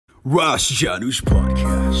Ras Janus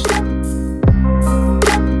Podcast.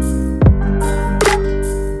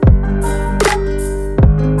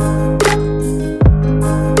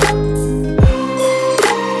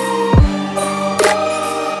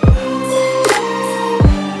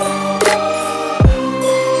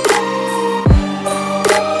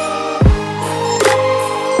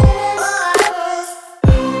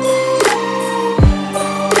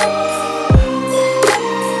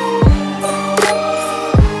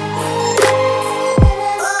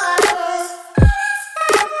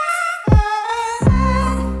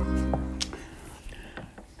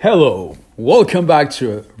 Hello, welcome back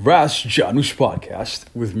to Ras Janus Podcast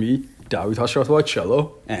with me, David Hasratwa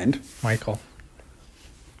Cello, and Michael.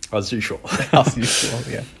 as usual. As usual,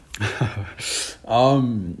 yeah.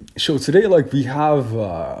 So today, we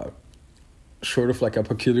have sort of like a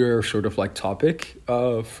peculiar sort of like topic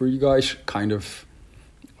for you guys, kind of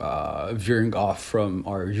veering off from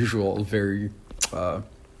our usual very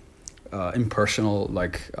impersonal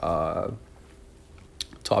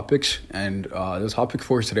topics, and the topic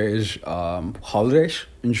for today is holidays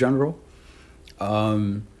in general,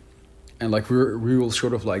 and we will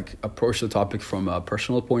sort of like approach the topic from a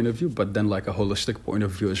personal point of view, but then like a holistic point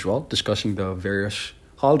of view as well, discussing the various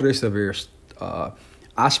holidays, the various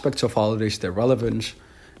aspects of holidays, their relevance,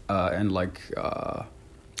 and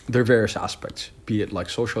their various aspects, be it like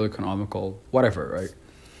social, economical, whatever,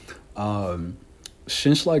 right?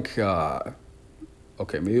 Since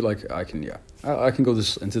okay, maybe I can go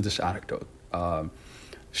into this anecdote.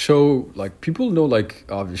 So people know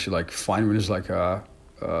obviously Feynman is a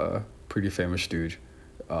pretty famous dude,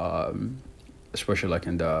 especially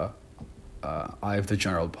in the eye of the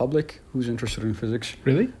general public who's interested in physics.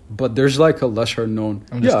 Really? But there's a lesser known.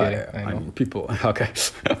 I'm just kidding. I know. mean, people. Okay.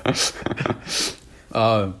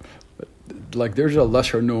 There's a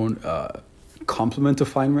lesser known complement to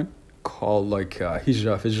Feynman called he's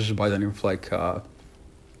a physicist by the name of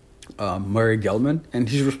Murray Gell-Mann, and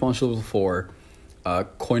he's responsible for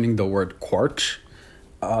coining the word quarks.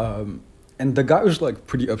 And the guy was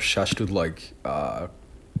pretty obsessed with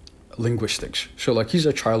linguistics. So he's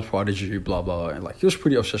a child prodigy, blah blah, and he was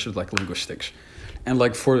pretty obsessed with linguistics. And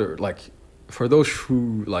for those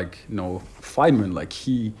who know Feynman,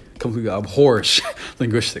 he completely abhors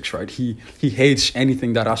linguistics, right? He hates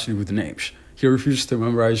anything that has to do with names. He refuses to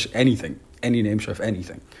memorize anything, any names of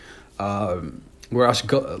anything. Whereas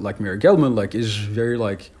Murray Gell-Mann is very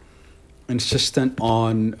insistent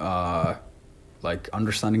on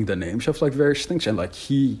understanding the names of various things, and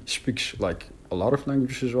he speaks a lot of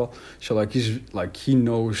languages as well. So he's he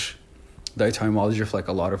knows the etymology of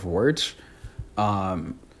a lot of words.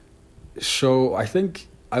 So I think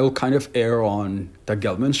I will kind of err on the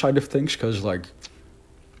Gell-Mann side of things, because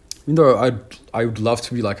even though I would love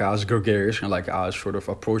to be as gregarious and as sort of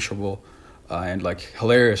approachable and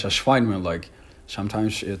hilarious as Feynman,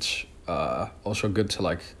 sometimes it's also good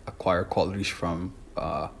to acquire qualities from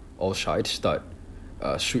all sides that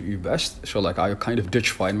suit you best. So I kind of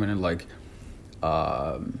ditch Feynman and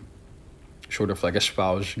sort of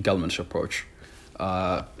espouse Gell-Mann's approach.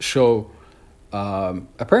 So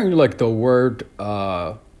apparently the word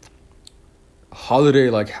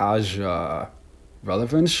holiday has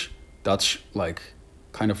relevance that's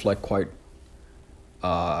kind of quite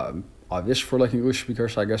obvious for English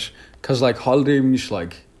speakers, I guess, because holiday means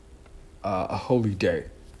a holy day.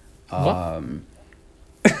 Yeah,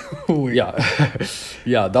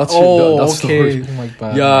 yeah, that's that's okay. the word. Oh my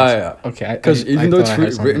bad. Yeah. Okay, Because even though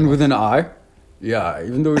it's written with an I,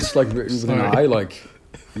 even though it's written with an I,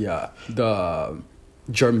 the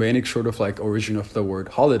Germanic sort of origin of the word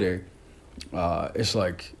holiday is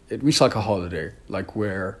it means a holiday,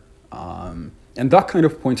 where and that kind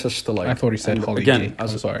of points us to I thought he said holiday. Again, I'm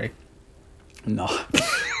sorry. No.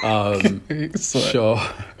 So,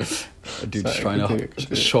 Dude's trying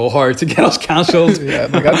to so hard to get us cancelled. yeah,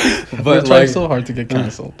 but we're trying so hard to get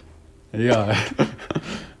cancelled. Yeah.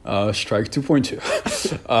 Strike 2.2.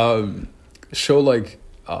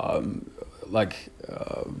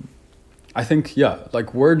 I think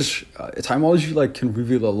words, etymology can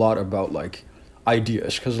reveal a lot about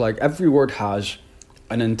ideas, because every word has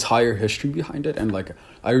an entire history behind it, and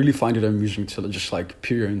I really find it amusing to just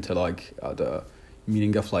peer into the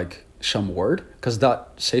meaning of some word, because that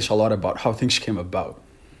says a lot about how things came about.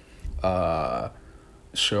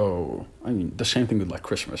 So I mean, the same thing with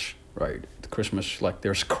Christmas, right? Christmas,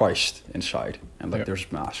 there's Christ inside, and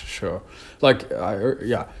there's mass. So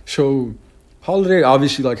so holiday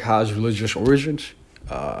obviously has religious origins,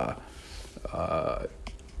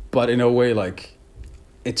 but in a way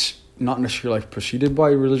it's not necessarily preceded by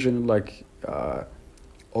religion,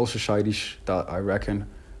 all societies that I reckon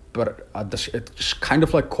but it's kind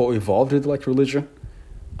of like co-evolved with like religion,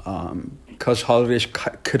 because holidays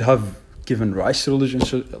could have given rise to religion,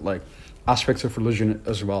 so like aspects of religion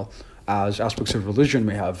as well as aspects of religion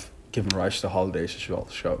may have given rise to holidays as well.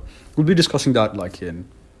 So we'll be discussing that like in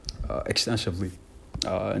extensively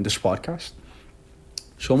in this podcast.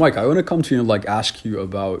 So Mike, I want to come to you and like ask you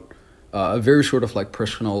about a very sort of like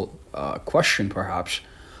personal question, perhaps,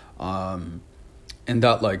 and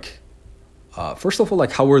that like first of all,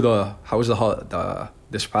 like how was the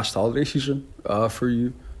this past holiday season for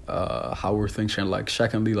you? How were things? And like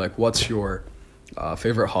secondly, like what's your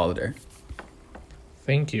favorite holiday?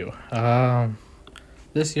 Thank you.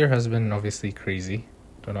 This year has been obviously crazy.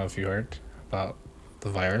 Don't know if you heard about the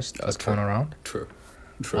virus that's going around. True.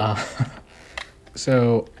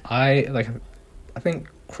 So I think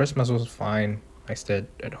Christmas was fine. I stayed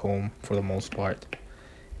at home for the most part,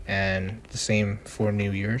 and the same for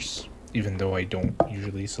New Year's. Even though I don't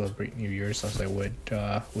usually celebrate New Year's as I would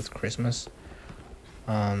with Christmas.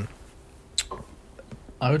 I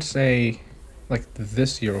would say, like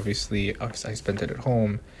this year, obviously, I spent it at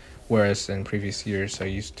home, whereas in previous years I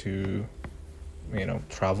used to,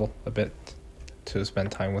 travel a bit to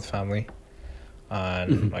spend time with family,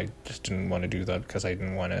 and I just didn't want to do that because I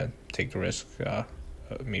didn't want to take the risk,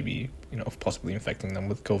 maybe of possibly infecting them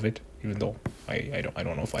with COVID. Even though I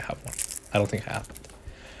don't know if I have one. I don't think I have.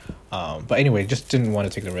 But anyway, just didn't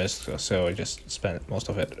want to take the risk, so I just spent most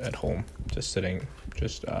of it at home, just sitting,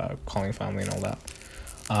 calling family and all that.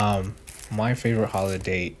 My favorite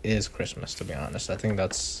holiday is Christmas, to be honest. I think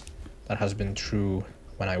that has been true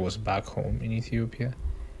when I was back home in Ethiopia,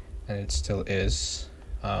 and it still is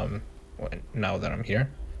now that I'm here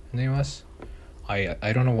in the US.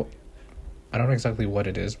 I don't know exactly what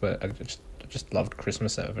it is, but I just loved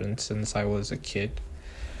Christmas ever since I was a kid.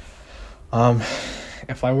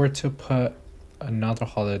 If I were to put another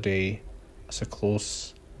holiday as a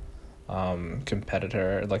close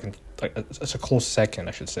competitor, like as a close second,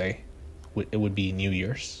 I should say, it would be New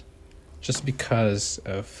Year's, just because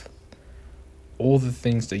of all the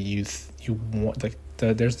things that you want. Like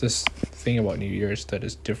there's this thing about New Year's that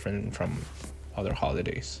is different from other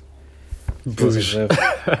holidays. Booze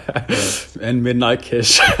and midnight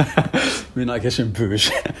kiss, midnight kiss and booze.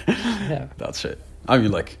 Yeah, that's it. I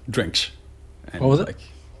mean, like drinks. And what was it? Like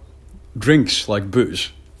drinks, like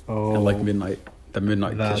booze, oh, and like the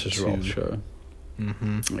midnight that kiss as well. too.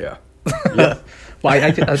 So, yeah. Well,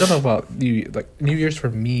 I don't know about New Year's for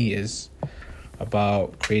me is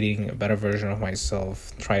about creating a better version of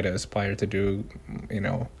myself. Try to aspire to do,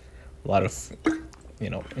 a lot of,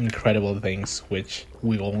 incredible things, which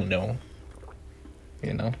we all know.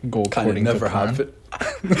 Go according to plan. Never happen.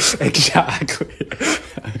 Exactly.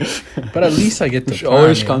 But at least I get to which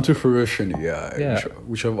always come to fruition. Yeah.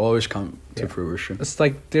 Which have always come to fruition. It's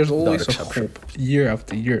like there's always a hope year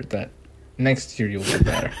after year that next year you'll be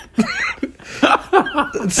better.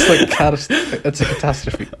 It's like it's a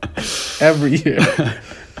catastrophe every year.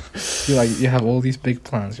 You have all these big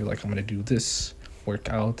plans. You're like, I'm gonna do this, work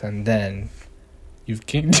out, and then you've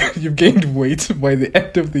gained weight by the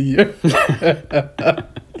end of the year.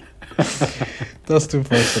 That's too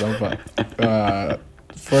personal, but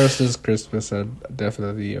first is Christmas, and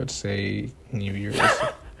definitely I would say New Year's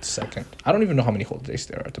second. I don't even know how many holidays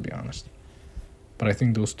there are, to be honest, but I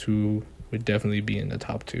think those two would definitely be in the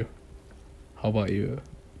top two. How about you?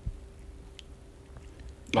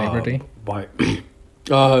 Labor Day?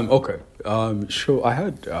 Okay. So I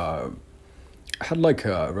had like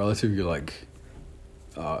a relatively like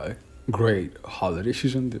great holiday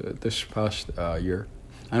season this past year.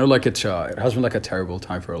 I know like it has been like a terrible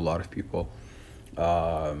time for a lot of people,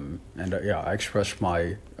 and I express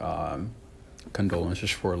my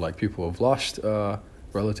condolences for like people who've lost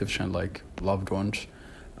relatives and like loved ones.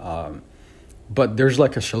 But there's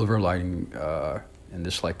like a silver lining in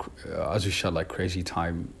this like as you said, like crazy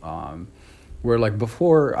time, where like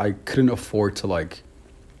before I couldn't afford to like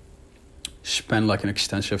spend like an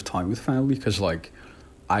extensive time with family because like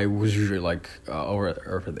I was usually like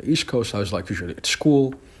over the East Coast. I was like usually at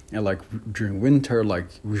school, and like during winter, like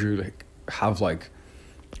we usually like, have like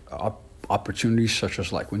opportunities such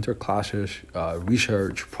as like winter classes,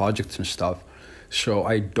 research projects and stuff. So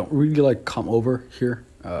I don't really like come over here,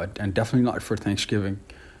 and definitely not for Thanksgiving.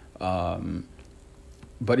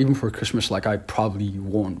 But even for Christmas, like I probably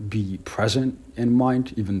won't be present in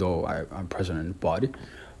mind, even though I'm present in body.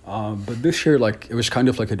 But this year, like it was kind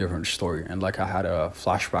of like a different story, and like I had a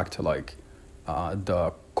flashback to like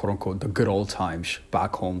the quote unquote the good old times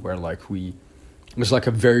back home, where like it was like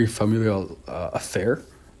a very familial affair.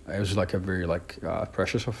 It was like a very like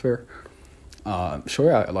precious affair, So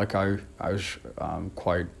yeah, like I was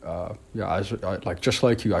quite yeah, like just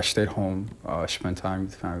like you, I stayed home, spent time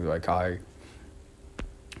with family. Like I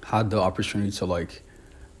had the opportunity to like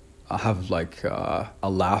have like a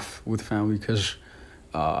laugh with family because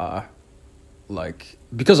uh, like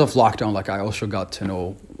because of lockdown, like I also got to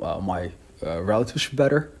know my relatives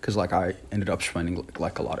better because like I ended up spending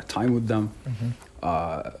like a lot of time with them.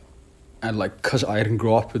 Uh, and like because I didn't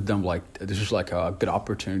grow up with them, like this is like a good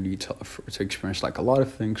opportunity to experience like a lot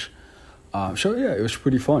of things. So yeah, it was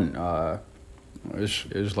pretty fun.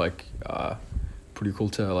 It was like pretty cool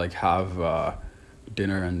to like have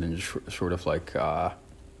dinner and then just sort of like a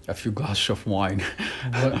few glasses of wine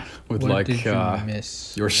What with what did like you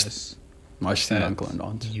miss your this my step that uncle and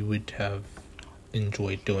aunt. you would have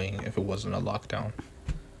enjoyed doing if it wasn't a lockdown?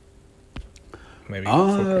 Maybe for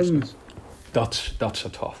Um, Christmas. that's a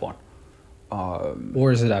tough one.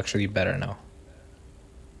 Or is it actually better now?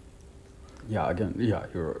 Yeah, again, yeah,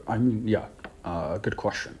 you're. I mean, yeah, good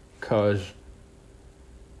question. Cause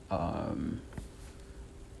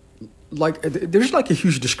like there's like a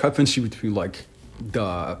huge discrepancy between like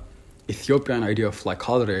the Ethiopian idea of like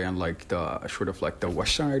holiday and like the sort of like the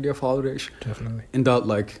Western idea of holidays. Definitely. In that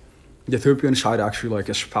like the Ethiopian side actually like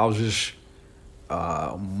espouses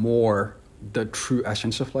more the true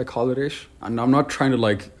essence of like holidays. And I'm not trying to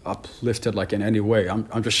like uplift it like in any way.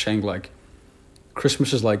 I'm just saying like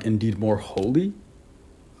Christmas is like indeed more holy,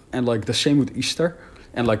 and like the same with Easter.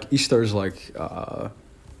 And like Easter is like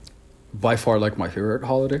by far like my favorite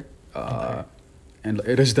holiday. Okay. And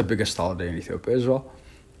it is the biggest holiday in Ethiopia as well.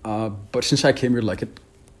 But since I came here, like it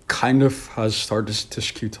kind of has started to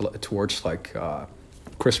skew towards like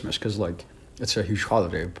Christmas because like it's a huge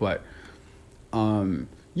holiday. But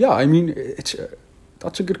yeah, I mean it's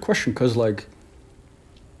that's a good question because like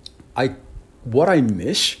I what I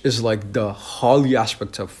miss is like the holly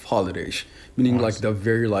aspect of holidays, meaning like Honestly. the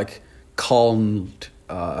very like calm,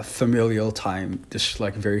 familial time, this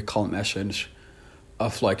like very calm essence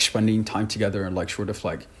of like spending time together and like sort of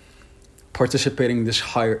like participating in this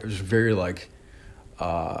higher, this very like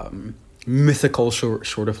mythical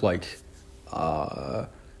sort of like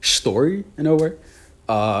story in a way.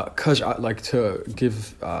 Cause I like to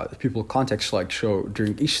give people context. Like, so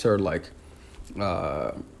during Easter,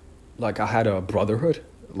 uh, like I had a brotherhood,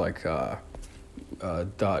 like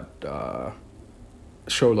that.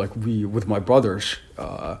 So like we with my brothers,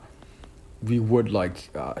 we would like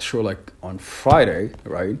so like on Friday,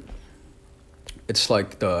 right? It's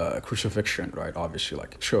like the crucifixion, right? Obviously,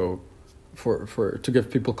 like so for to give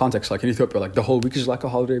people context, like in Ethiopia, like the whole week is like a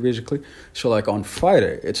holiday basically. So like on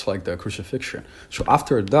Friday, it's like the crucifixion. So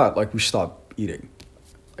after that, like we stop eating,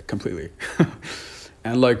 like completely,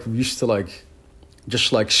 and like we used to like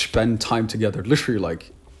just like spend time together. Literally,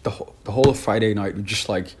 like the whole of Friday night, we just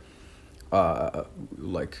like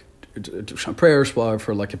do some prayers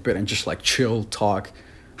for like a bit and just like chill, talk,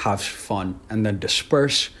 have fun, and then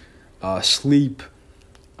disperse, sleep,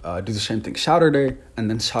 do the same thing Saturday, and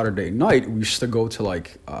then Saturday night we used to go to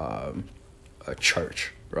like a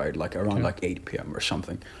church, right? Like around Okay. like 8 p.m. or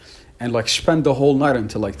something, and like spend the whole night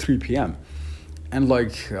until like 3 p.m. And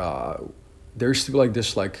like there used to be like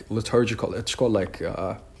this like liturgical. It's called like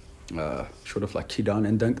sort of like Kidan,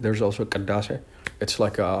 and then there's also Kadase. It's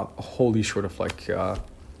like a holy sort of like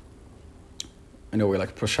in a way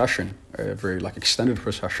like procession, a very like extended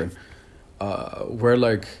procession, where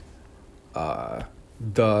like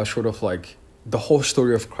the sort of like the whole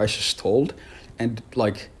story of Christ is told, and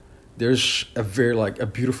like there's a very like a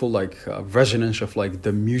beautiful like resonance of like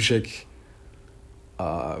the music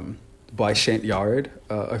by Saint Yared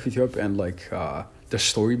of Ethiopia and like the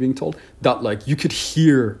story being told that like you could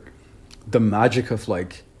hear the magic of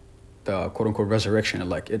like the quote unquote resurrection and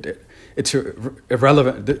like it's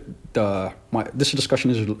irrelevant this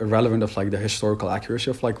discussion is irrelevant of like the historical accuracy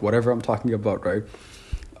of like whatever I'm talking about, right?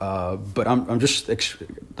 But I'm just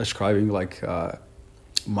describing like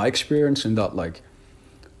my experience in that like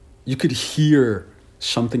you could hear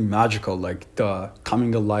something magical like the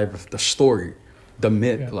coming alive of the story, the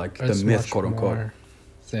myth, Yeah. like the It's myth, much quote unquote. more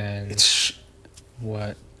than It's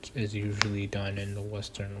what is usually done in the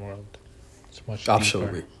Western world. It's much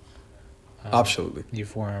absolutely, deeper. absolutely. You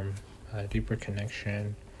form a deeper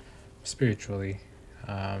connection spiritually,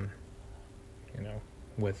 um,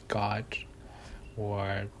 with God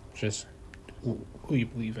or just who you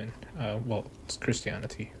believe in. Well, it's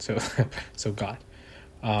Christianity, so so God.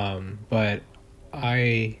 But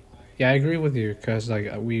I agree with you because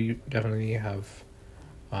like we definitely have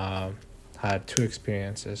had two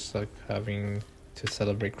experiences, like having to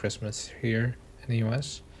celebrate Christmas here in the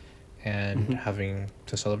U.S. and Hmm. having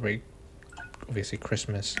to celebrate obviously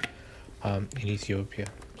Christmas in Ethiopia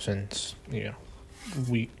since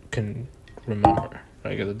we can remember.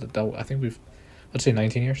 Right, I think let's say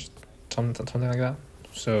 19 years, something like that.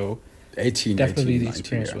 So 18, definitely 18, the 19,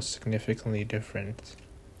 experience yeah. was significantly different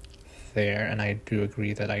there, and I do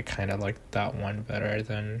agree that I kind of like that one better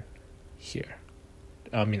than here.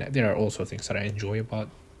 I mean, there are also things that I enjoy about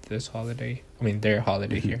this holiday. I mean, their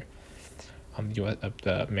holiday Mhm. here,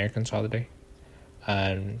 the Americans' holiday,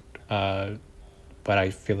 and but I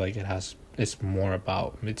feel like it's more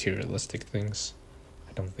about materialistic things.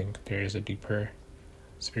 I don't think there is a deeper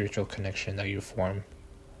spiritual connection that you form,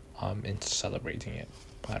 in celebrating it.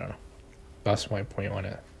 I don't know. That's my point on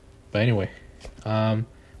it. But anyway,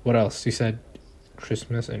 what else? You said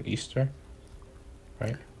Christmas and Easter,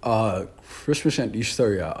 right? Christmas and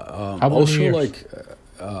Easter, yeah. How about New Also, Year's? like,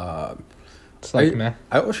 It's like, I, meh.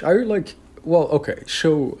 I like, well, okay.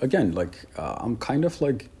 So again, like, I'm kind of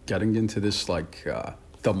like getting into this, like,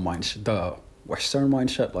 the Western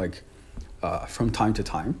mindset, like, from time to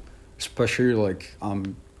time, especially like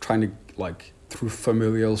I'm trying to like through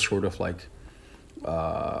familial sort of like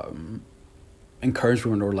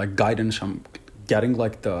encouragement or like guidance. I'm getting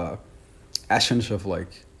like the essence of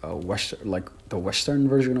like like the Western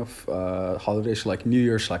version of holidays, like New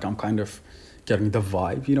Year's. Like I'm kind of getting the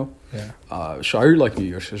vibe, you know. Yeah. So I really like New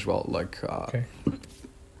Year's as well. Like Okay.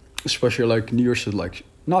 especially like New Year's is like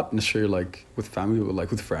not necessarily like with family, but like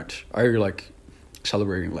with friends. I really like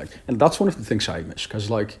celebrating like, and that's one of the things I miss because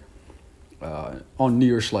like on New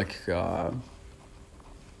Year's like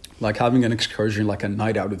having an excursion, like a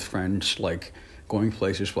night out with friends, like going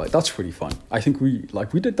places, like that's pretty fun. I think we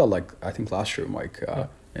did that like I think last year, like Yeah.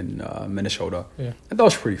 in Minnesota, Yeah. and that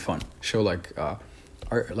was pretty fun. So I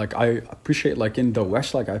appreciate like in the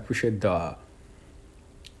West, like I appreciate the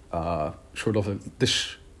sort of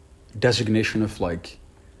this designation of like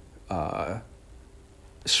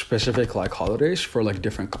specific like holidays for like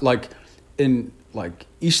different like in like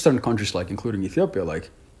Eastern countries, like including Ethiopia, like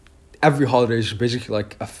every holiday is basically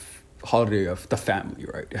like holiday of the family,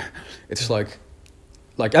 right? It's like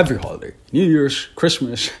every holiday, New Year's,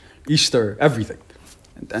 Christmas, Easter, everything,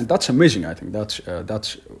 and that's amazing. I think that's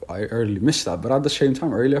I really miss that, but at the same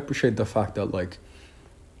time, I really appreciate the fact that like,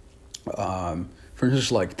 for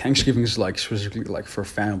instance, like Thanksgiving is like specifically like for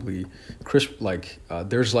family,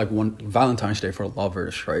 there's like one Valentine's Day for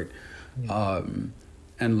lovers, right?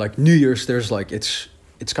 And like New Year's, there's like it's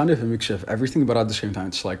kind of a mix of everything, but at the same time,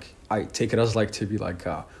 it's like I take it as like to be like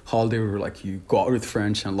a holiday where like you go out with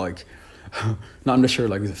friends and like not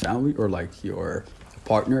necessarily like with the family or like your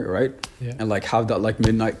partner, right? Yeah. And like have that like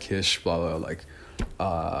midnight kiss, blah blah, like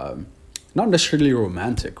not necessarily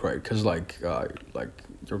romantic, right? Because like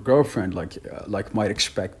your girlfriend like might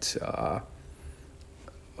expect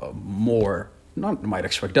more, not might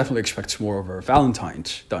expect, definitely expects more over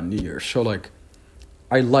Valentine's than New Year's. So like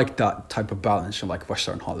I like that type of balance in like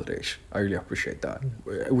Western holidays. I really appreciate that,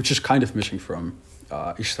 which is kind of missing from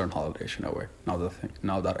Eastern holidays in a way.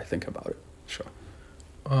 Now that I think about it, so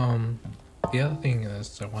The other thing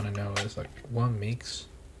is I want to know is like what makes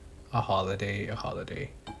a holiday a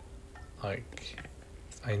holiday. Like,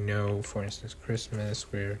 I know, for instance,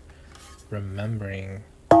 Christmas, we're remembering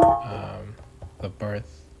the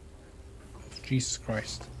birth of Jesus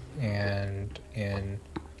Christ, and in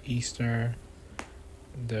Easter,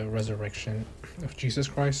 the resurrection of Jesus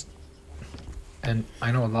Christ. And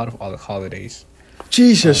I know a lot of other holidays.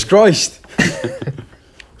 Jesus Christ.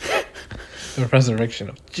 The resurrection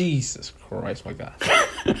of Jesus Christ, my God.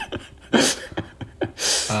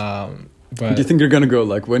 But Do you think you're gonna go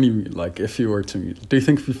like when you like if you were to meet? Do you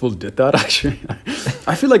think people did that actually?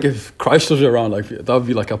 I feel like if Christ was around, like that would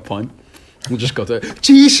be like a pun. We'll just go to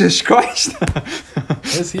Jesus Christ.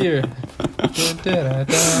 it's here.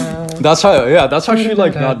 That's how. Yeah, that's actually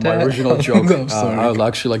like not my original joke. I'm sorry. I'll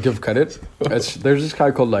actually like give credit. There's this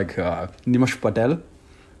guy called like Nimash Patel.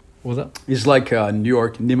 What was that? He's like New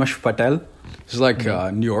York Nimash Patel. He's like a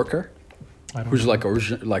New Yorker I don't who's know. like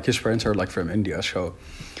like his parents are like from India. So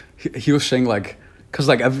he was saying like, because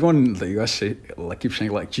like everyone in the US like keeps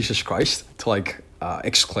saying like Jesus Christ to like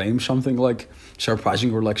exclaim something like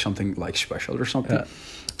surprising or like something like special or something. Yeah.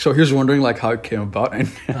 So he was wondering like how it came about, and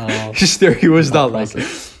Oh, his theory was that thought like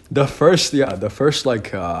process. the first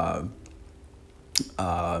like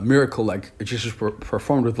miracle like Jesus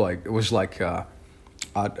performed with like it was like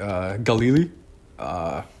at Galilee.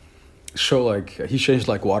 So like he changed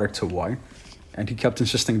like water to wine, and he kept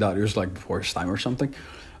insisting that it was like before his time or something.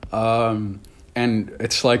 And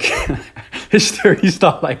it's like his theory is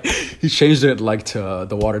that like he changed it like to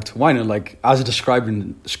the water to wine, and like as described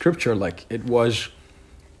in scripture, like it was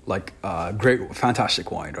like great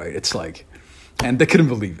fantastic wine, right? It's like and they couldn't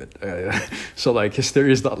believe it. So like his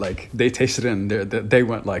theory is that like they tasted it and they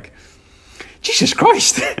went like, Jesus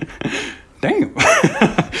Christ, damn,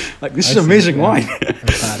 like this is amazing wine.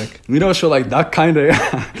 Emphatic. You know, so like that kind of,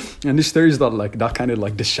 and his theory is that like that kind of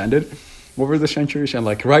like descended over the centuries, and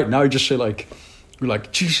like right now you just say like, you're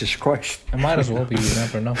like Jesus Christ. It might as well be. You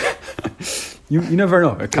never know. You never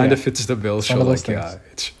know. It kind of fits the bill. So like yeah,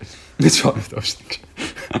 it's one of those things.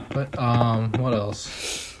 But what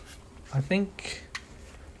else? I think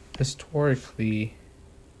historically,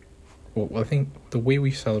 well, I think the way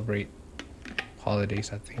we celebrate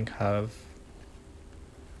holidays, I think, have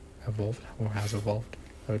evolved or has evolved,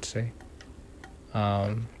 I would say.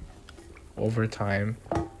 Over time,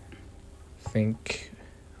 I think,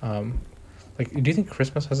 like, do you think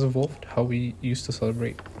Christmas has evolved? How we used to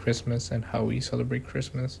celebrate Christmas and how we celebrate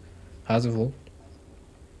Christmas has evolved?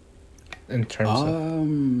 In terms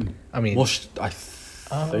of, I mean, most I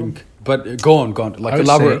think, but go on. Like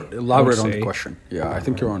elaborate on the question. Yeah, I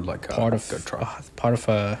think you're on like part of good track. Part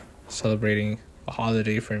of celebrating a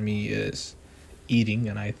holiday for me is eating,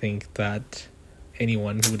 and I think that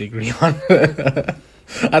anyone would agree on.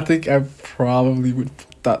 I think I probably would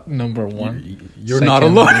put that number one. You're not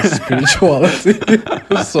alone. Spirituality.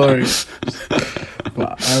 Sorry,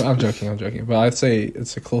 but I'm joking. But I'd say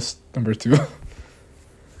it's a close number two.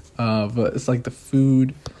 But it's like the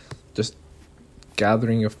food, just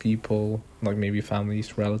gathering of people, like maybe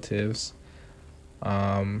families, relatives.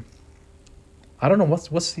 I don't know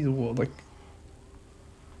what's the like.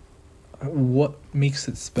 What makes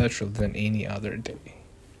it special than any other day?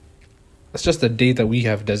 It's just a day that we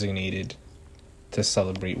have designated to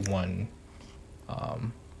celebrate one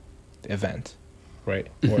event, right?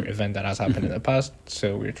 Or event that has happened in the past.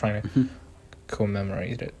 So we're trying to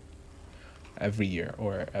commemorate it every year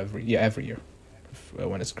every year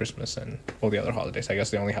when it's Christmas and all the other holidays. I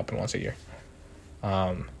guess they only happen once a year.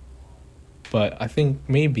 But I think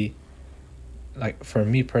maybe, like, for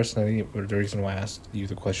me personally, the reason why I asked you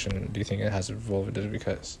the question, do you think it has evolved, is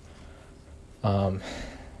because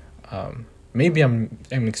maybe I'm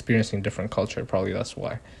experiencing different culture, probably that's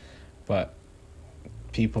why. But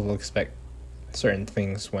people will expect certain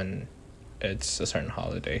things when it's a certain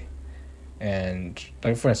holiday. And,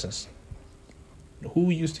 like, for instance,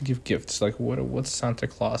 who used to give gifts? Like, what Santa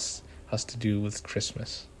Claus has to do with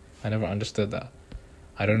Christmas? I never understood that.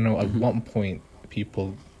 I don't know. At one point,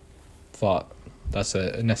 people thought that's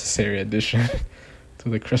a necessary addition to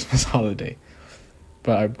the Christmas holiday,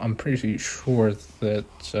 but I'm pretty sure that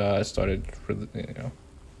it started,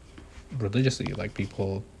 religiously. Like,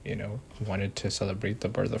 people, wanted to celebrate the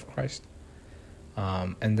birth of Christ.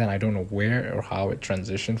 And then I don't know where or how it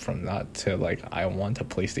transitioned from that to, like, I want a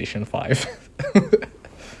PlayStation 5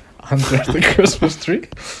 under the Christmas tree.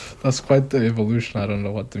 That's quite the evolution. I don't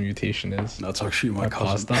know what the mutation is. That's actually my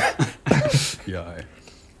cousin. Yeah.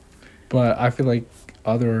 But I feel like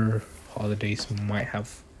other holidays might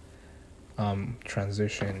have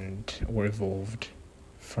transitioned or evolved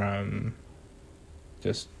from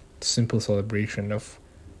just simple celebration of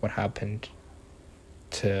what happened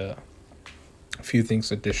to a few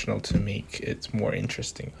things additional to make it more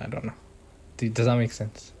interesting. I don't know. Does that make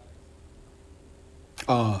sense?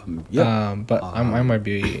 Yeah. But I might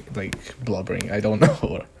be like blubbering. I don't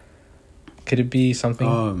know. Could it be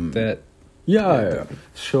something that? Yeah.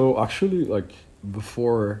 So actually, like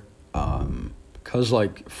before, because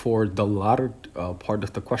like for the latter part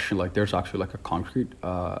of the question, like there's actually like a concrete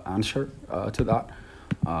answer to that.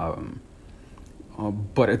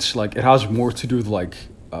 But it's like it has more to do with like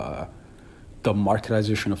the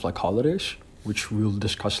marketization of like holidays, which we'll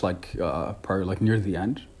discuss like probably like near the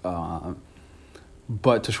end.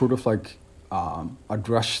 But to sort of like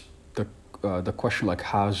address the question, like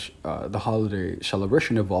has the holiday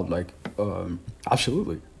celebration evolved? Like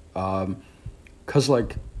absolutely, because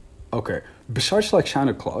like okay, besides like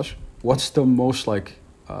Santa Claus, what's the most like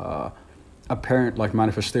apparent like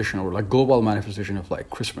manifestation or like global manifestation of like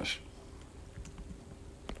Christmas?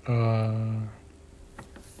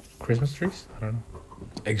 Christmas trees? I don't know.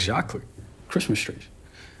 Exactly, Christmas trees.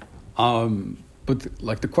 But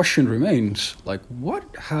like the question remains, like what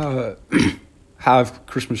have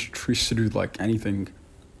Christmas trees to do with like anything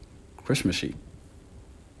Christmassy,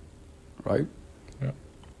 right? Yeah.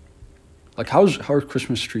 Like how are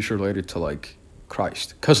Christmas trees related to like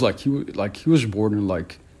Christ? Because like he was born in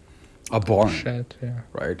like a barn, Shed, yeah.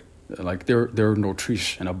 right? Like there are no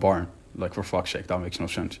trees in a barn. Like for fuck's sake, that makes no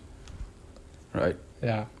sense, right?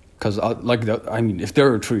 Yeah. Because if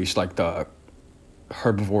there are trees, like the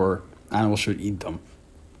herbivore animals should eat them,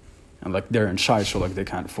 and like they're inside, so like they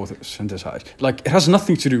can't photosynthesize. Like it has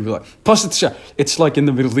nothing to do with like. Plus, it's like in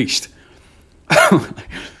the Middle East.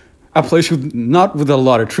 a place with not with a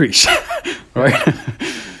lot of trees, right?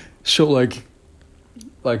 So like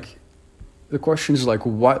the question is like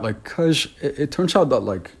why, like, because it turns out that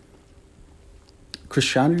like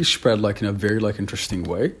Christianity spread like in a very like interesting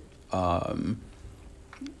way.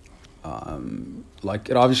 Like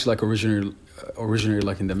it obviously like originated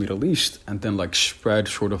like in the Middle East and then like spread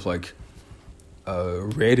sort of like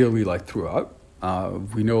radially like throughout.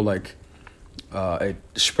 We know like it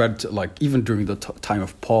spread like even during the time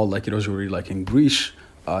of Paul, like it was already like in Greece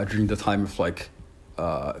during the time of like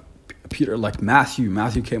Peter, like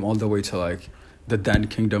Matthew came all the way to like the then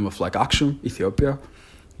kingdom of like Aksum, Ethiopia.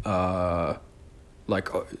 And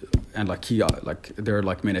like he like there are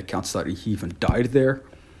like many accounts that he even died there.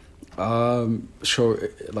 So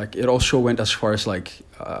like it also went as far as like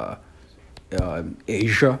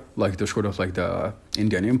Asia, like the sort of like the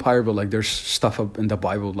Indian Empire, but like there's stuff up in the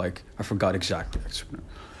Bible, like I forgot exactly,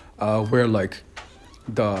 where like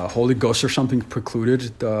the Holy Ghost or something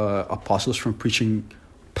precluded the apostles from preaching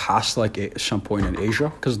past like some point in Asia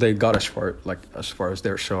because they got as far as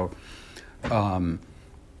there. So,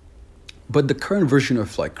 but the current version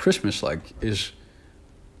of like Christmas like is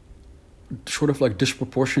sort of like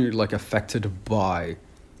disproportionately like affected by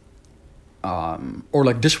or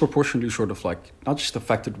like disproportionately sort of like not just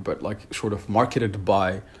affected but like sort of marketed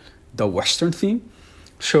by the Western theme.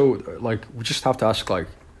 So like we just have to ask like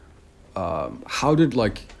how did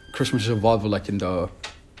like Christmas evolve like in the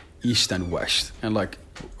East and West? And like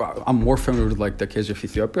I'm more familiar with like the case of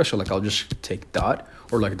Ethiopia, so like I'll just take that,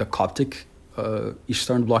 or like the Coptic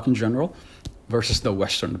Eastern Bloc in general versus the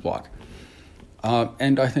Western Bloc.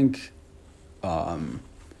 And I think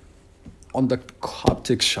on the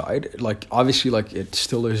Coptic side, like obviously like it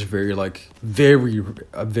still is very like very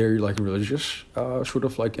like religious sort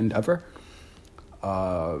of like endeavor.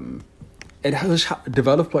 It has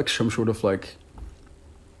developed like some sort of like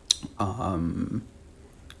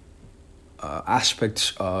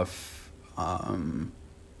aspects of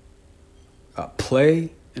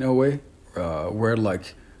play in a way, where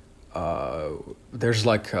like there's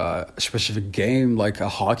like a specific game, like a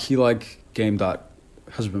hockey like game that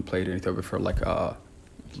has been played in Ethiopia for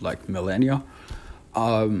like millennia.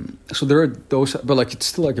 So there are those, but like it's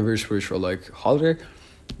still like a very spiritual like holiday.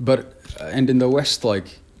 But and in the West,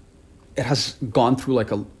 like it has gone through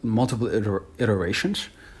like a multiple iterations,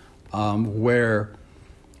 where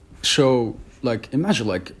so like imagine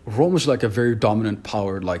like Rome was like a very dominant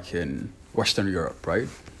power like in Western Europe, right?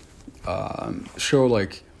 So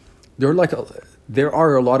like there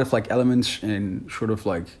are a lot of like elements in sort of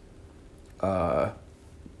like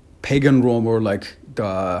pagan Rome, or like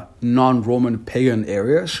the non-Roman pagan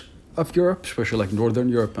areas of Europe, especially like Northern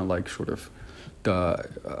Europe and like sort of the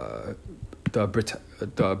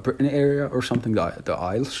Britain area or something, the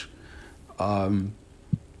Isles,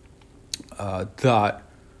 that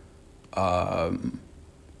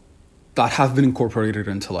have been incorporated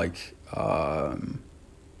into like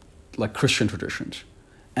Christian traditions.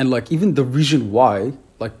 And like even the reason why,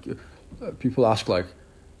 like people ask like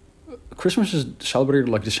Christmas is celebrated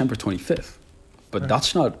like December 25th, but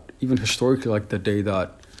that's not even historically like the day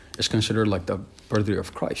that is considered like the birthday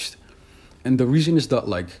of Christ. And the reason is that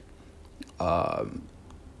like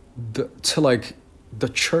the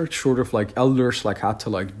church sort of like elders like had to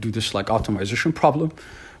like do this like optimization problem,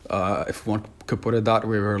 if one could put it that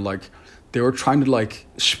way, where like they were trying to like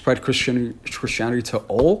spread Christianity to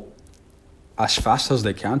all as fast as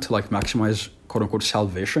they can to like maximize quote unquote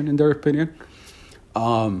salvation in their opinion.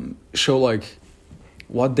 So like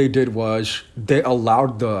what they did was they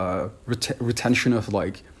allowed the retention of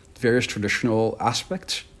like various traditional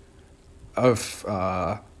aspects of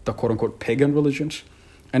the quote unquote pagan religions.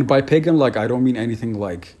 And by pagan, like I don't mean anything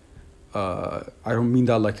like I don't mean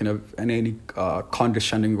that like in any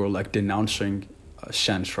condescending or like denouncing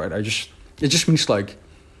sense, right? It just means like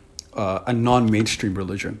a non-mainstream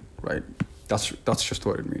religion, right? That's just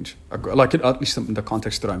what it means. Like at least in the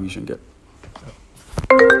context that I'm using it.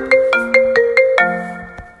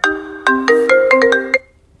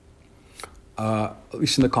 At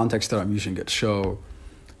least in the context that I'm using it. So,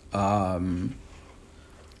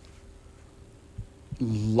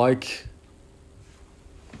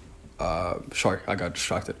 sorry, I got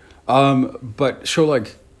distracted. But so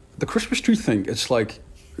like the Christmas tree thing, it's like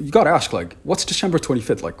you gotta ask like, what's December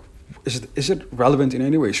 25th? Like, is it relevant in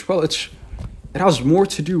any ways? Well, it has more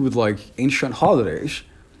to do with like ancient holidays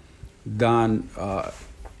than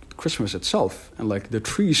Christmas itself. And like the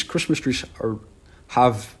Christmas trees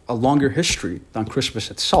have a longer history than Christmas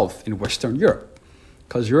itself in Western Europe,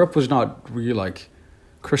 because Europe was not really like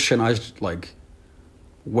Christianized like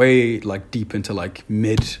way like deep into like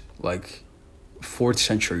mid like 4th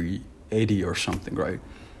century AD or something, right?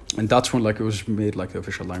 And that's when like it was made like the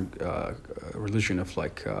official religion of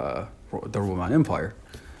like the Roman Empire.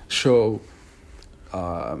 So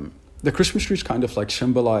the Christmas trees kind of like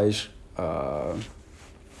symbolize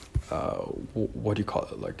what do you call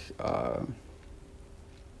it? Like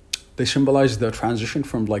they symbolize the transition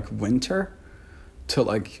from like winter to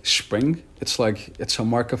like spring. It's like it's a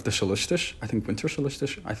mark of the solstice. I think winter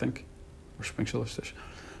solstice. I think, or spring solstice.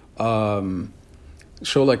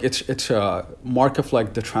 So like it's a mark of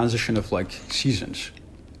like the transition of like seasons.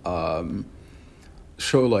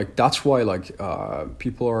 So like that's why like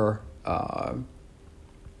people are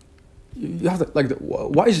you have to, like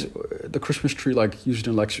why is the Christmas tree like used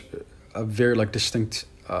in like a very like distinct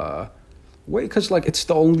way? Because like it's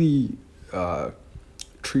the only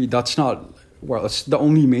tree that's not, well, it's the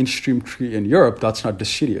only mainstream tree in Europe that's not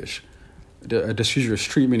deciduous. A deciduous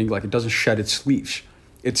tree meaning like it doesn't shed its leaves.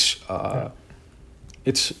 It's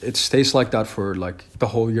it stays like that for like the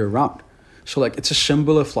whole year round. So like it's a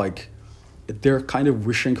symbol of like they're kind of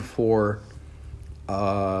wishing for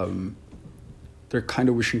they're kind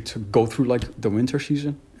of wishing to go through like the winter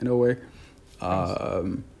season in a way.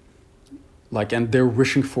 Like, and they're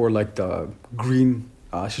wishing for like the green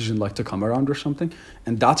season like to come around or something.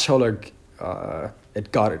 And that's how like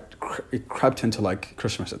it crept into like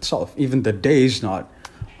Christmas itself. Even the day is not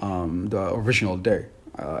the original day.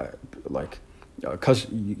 Because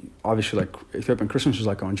obviously like Ethiopian Christmas is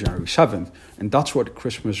like on January 7th, and that's what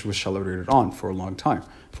Christmas was celebrated on for a long time,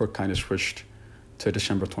 before it kind of switched to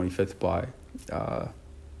December 25th by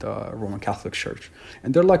the Roman Catholic Church.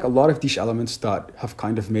 And there are like a lot of these elements that have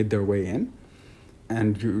kind of made their way in,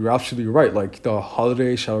 and you're absolutely right, like the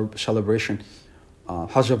holiday celebration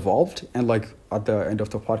has evolved. And like at the end of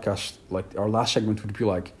the podcast, like our last segment would be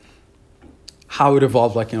like how it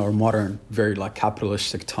evolved like in our modern, very like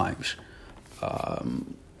capitalistic times,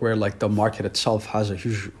 where like the market itself has a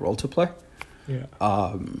huge role to play. Yeah.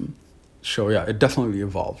 So yeah, it definitely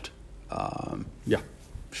evolved. Yeah,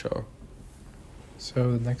 sure.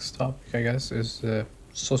 So the next topic, I guess, is the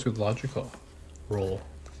sociological role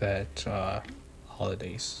that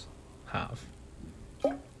holidays have.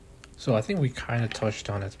 So I think we kind of touched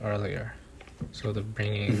on it earlier. So the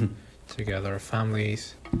bringing together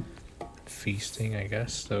families, feasting, I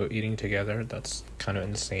guess. So eating together, that's kind of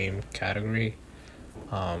in the same category.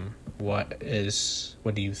 What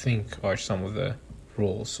do you think are some of the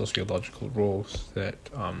roles, sociological roles that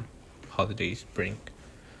holidays bring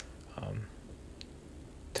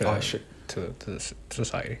to the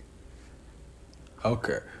society?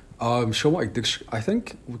 Okay. So like I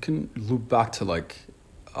think we can loop back to like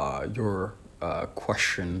your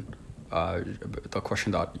question, the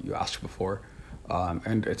question that you asked before,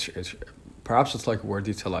 and it's perhaps it's like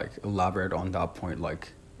worthy to like elaborate on that point,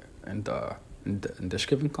 like in this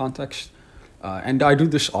given context. And I do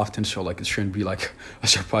this often, so like it shouldn't be like a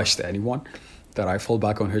surprise to anyone that I fall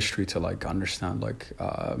back on history to like understand like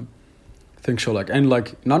things. So like, and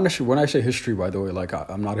like not necessarily when I say history, by the way, like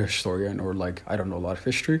I'm not a historian or like I don't know a lot of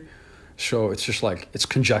history, so it's just like it's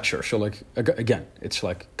conjecture. So like again, it's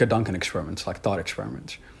like Gedanken experiments, like thought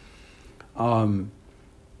experiments.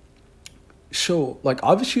 So like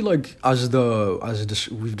obviously like as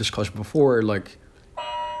we've discussed before, like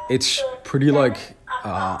it's pretty like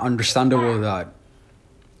understandable that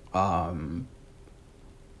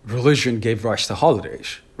religion gave rise to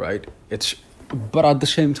holidays, right? But at the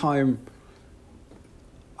same time,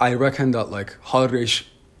 I reckon that like holidays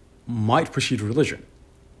might precede religion,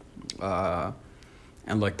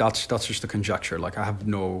 and like that's just a conjecture. Like I have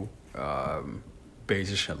no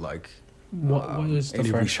basis in like what is the any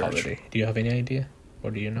first research. holiday? Do you have any idea? Or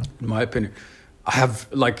do you know? In my opinion, I have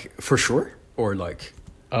like for sure or like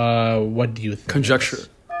what do you think? conjecture.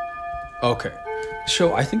 Okay,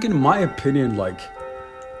 so I think in my opinion, like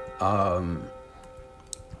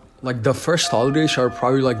the first holidays are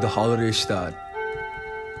probably like the holidays that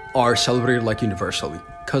are celebrated like universally,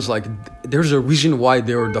 because like there's a reason why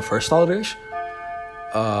they were the first holidays,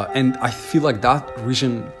 and I feel like that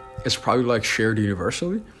reason is probably like shared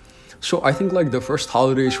universally. So I think like the first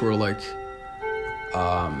holidays were like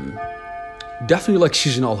definitely like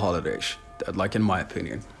seasonal holidays, like in my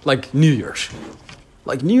opinion, like New Year's.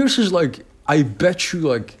 Like New Year's is like, I bet you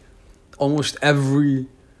like almost every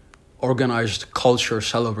organized culture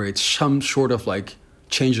celebrates some sort of like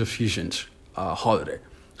change of seasons holiday.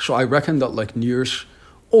 So I reckon that like New Year's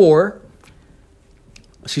or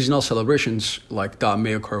seasonal celebrations like that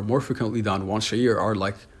may occur more frequently than once a year are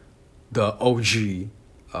like the OG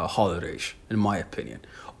holidays, in my opinion.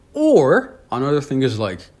 Or another thing is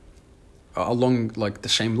like along like the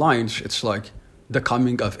same lines, it's like the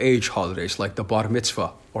coming of age holidays, like the bar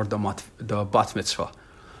mitzvah or the bat mitzvah,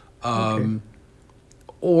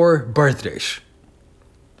 or birthdays,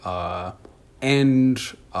 and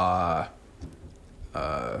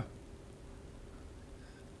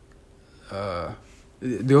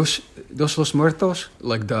those Los Muertos,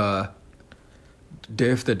 like the Day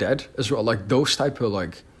of the Dead as well, like those type of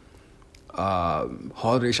like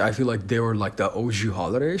holidays. I feel like they were like the OG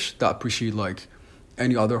holidays that precede like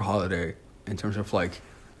any other holiday in terms of like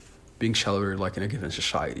being celebrated like in a given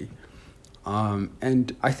society.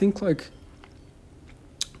 And I think like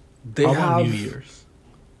they How have about New Year's?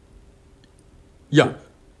 Yeah,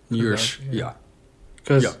 New Year's. Yeah. Yeah.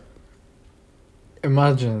 Because Yeah.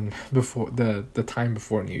 imagine before the time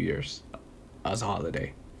before New Year's as a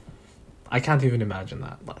holiday. I can't even imagine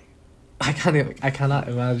that. Like, I cannot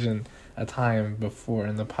imagine a time before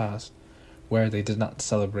in the past where they did not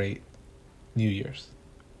celebrate New Year's.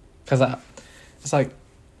 Because it's like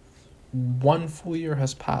one full year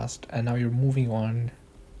has passed and now you're moving on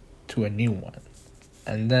to a new one.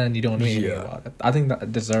 And then you don't know anything Yeah. about it. I think that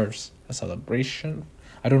it deserves a celebration.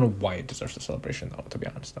 I don't know why it deserves a celebration though, to be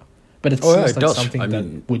honest though. But it Oh, yeah, seems it like does. something I that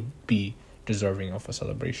mean- would be deserving of a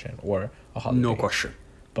celebration or a holiday. No question.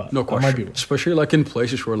 But No I might be question. wrong. Especially like in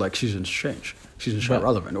places where like seasons change. Seasons are But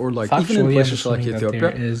relevant. Or like even in Factually, places I'm like assuming that Ethiopia.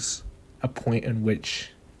 there is a point in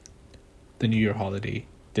which the New Year holiday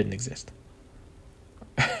didn't exist.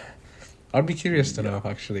 I'd be curious to know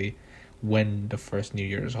actually when the first New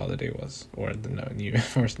Year's holiday was, or the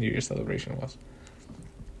first New Year's celebration was.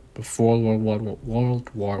 Before World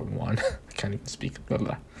War One, I can't even speak. Blah,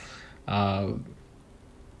 blah.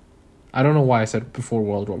 I don't know why I said before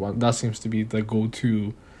World War One. That seems to be the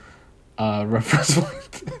go-to reference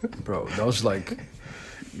point. Bro, that was like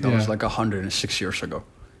Yeah. 106 years ago.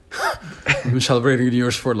 We've been celebrating New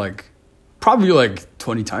Year's for like probably like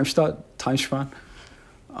 20 times that time span.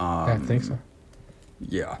 I think so.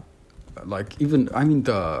 Yeah. Like even I mean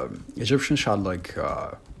the Egyptians had like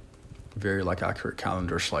very like accurate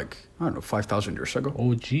calendars like I don't know 5,000 years ago. Oh,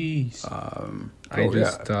 jeez. I Bro,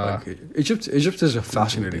 just, like Egypt is a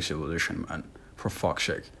fascinating civilization, man. For fuck's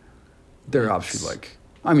sake, they're absolutely like.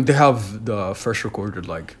 I mean, they have the first recorded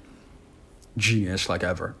like genius like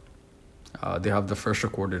ever. They have the first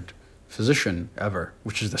recorded physician ever,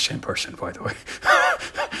 which is the same person, by the way.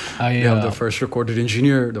 They have the first recorded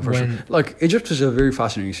engineer. The first like Egypt is a very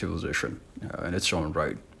fascinating civilization in its own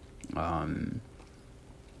right.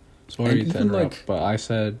 Sorry and to even, interrupt, like- but I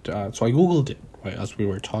said so. I googled it right as we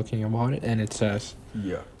were talking about it, and it says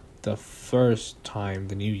Yeah. the first time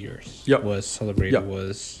the New Year's Yep. was celebrated Yep.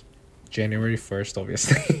 was January 1st,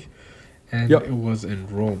 obviously, and Yep. it was in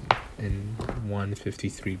Rome in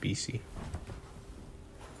 153 BC.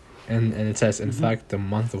 And it says, in fact, the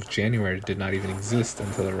month of January did not even exist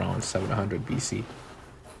until around 700 BC.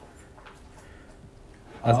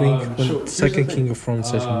 I think So the here's the second thing. king of Rome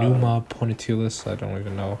says Numa Pontilius. I don't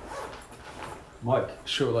even know. Mike,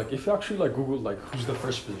 so like if you actually like Google like who's the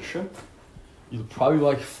first physician, you'll probably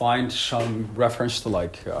like find some reference to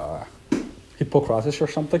like Hippocrates or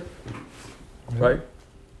something, right?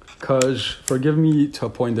 Because forgive me to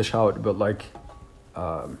point this out, but like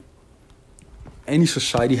any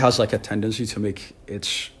society has like a tendency to make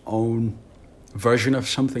its own version of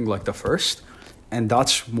something like the first, and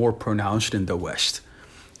that's more pronounced in the West.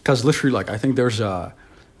 Because literally, like I think there's a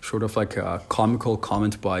sort of like a comical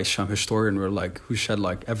comment by some historian where like who said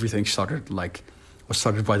like everything was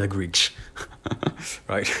started by the Greeks,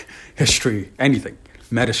 right? History, anything,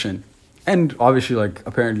 medicine, and obviously like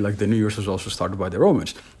apparently like the New Year's was also started by the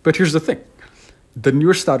Romans. But here's the thing: the New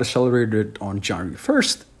Year's that is celebrated on January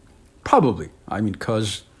 1st, probably. I mean,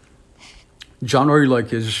 because January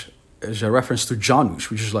like is a reference to Janus,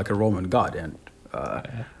 which is like a Roman god, and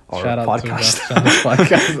our Shout out podcast. to Janus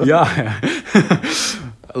podcast. Yeah.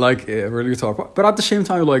 Like really talk about, but at the same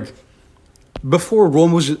time, like before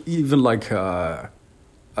Rome was even like a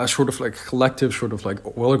sort of like collective, sort of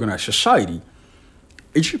like well-organized society,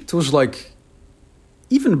 Egypt was like,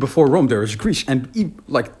 even before Rome there was Greece, and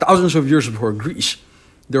like thousands of years before Greece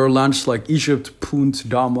there were lands like Egypt, Punt,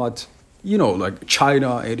 Damat, like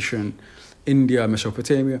China, ancient India,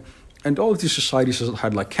 Mesopotamia, and all of these societies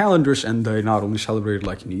had like calendars, and they not only celebrated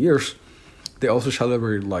like New Year's, they also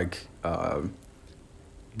celebrated like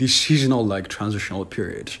these seasonal like transitional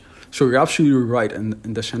periods. So you're absolutely right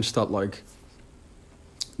in the sense that like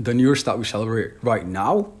the New Year's that we celebrate right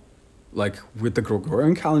now, like with the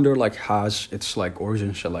Gregorian calendar, like has its like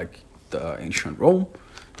origins at like the ancient Rome,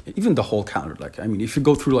 even the whole calendar. Like I mean, if you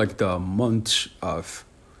go through like the months of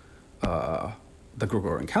the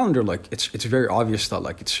Gregorian calendar, like it's very obvious that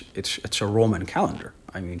like it's a Roman calendar.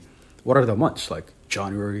 I mean, what are the months? Like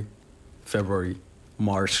January, February,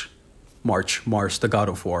 March, the God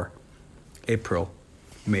of War, April,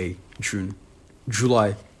 May, June,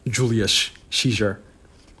 July, Julius Caesar,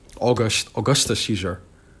 Augustus Caesar,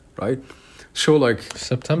 right? So like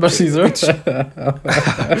September Caesar.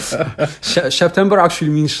 September actually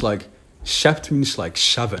means like sept means like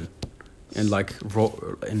seven, in like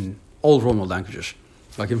in all Roman languages.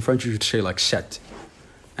 Like in French, you should say like sept,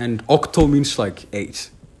 and octo means like eight,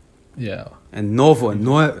 Yeah. and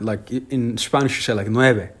like in Spanish you say like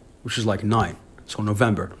nueve, which is like nine, so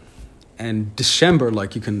November, and December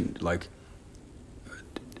like you can like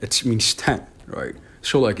it means 10, right?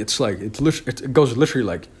 So like it goes literally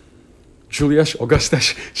like Julius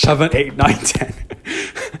Augustus 7, 8, 9, 10.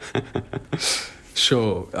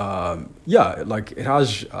 So yeah, like it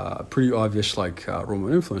has pretty obvious like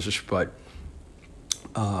Roman influences, but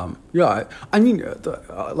yeah, I mean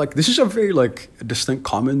like this is a very like distinct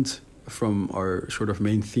comment from our sort of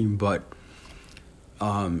main theme, but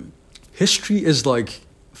history is like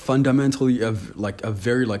fundamentally like a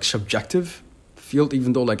very like subjective field,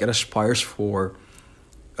 even though like it aspires for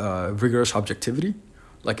rigorous objectivity.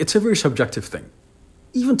 Like it's a very subjective thing.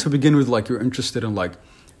 Even to begin with, like you're interested in like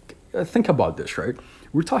think about this, right?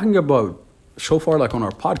 We're talking about so far like on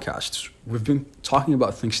our podcasts, we've been talking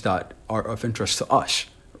about things that are of interest to us,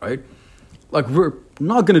 right? Like we're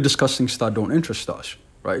not going to discuss things that don't interest us,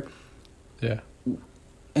 right? Yeah.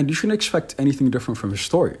 And you shouldn't expect anything different from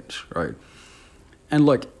historians, right? And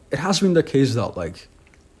like it has been the case that like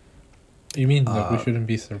You mean like we shouldn't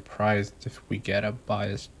be surprised if we get a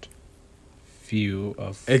biased view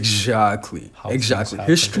of exactly how things happen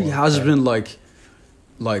history or has occur. been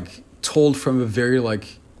like told from a very like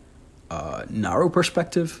narrow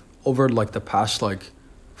perspective over like the past like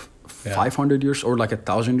Yeah. 500 years or like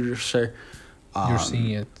 1,000 years, say. You're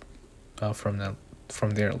seeing it from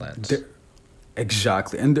their lens.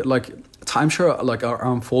 Exactly, and like times are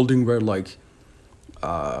unfolding where like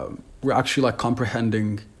we're actually like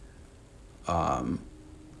comprehending.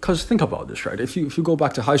 Because think about this, right? If you go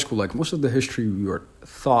back to high school, like most of the history we were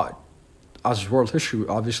taught as world history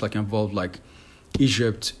obviously like involved like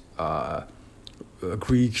Egypt,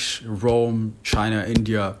 Greeks, Rome, China,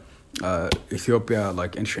 India, Ethiopia,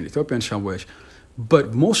 like ancient Ethiopia in some ways,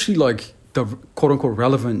 but mostly like the quote unquote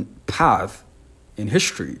relevant path in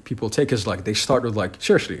history people take is like they start with like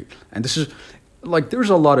seriously, and this is like there's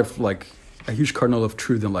a lot of like a huge kernel of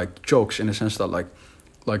truth and like jokes in the sense that like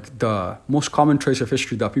the most common trace of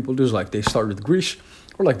history that people do is like they start with Greece,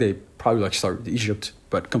 or like they probably like start with Egypt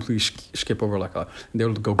but completely skip over like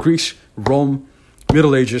they'll go Greece, Rome,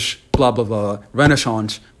 Middle Ages, blah blah blah,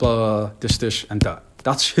 Renaissance, blah, blah this and that.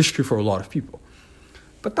 That's history for a lot of people,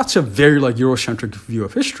 but that's a very like Eurocentric view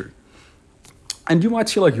of history. And you might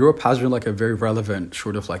see like Europe has been like a very relevant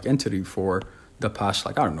sort of like entity for the past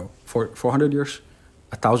like I don't know 400 years,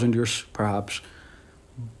 1,000 years perhaps,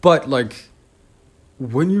 but like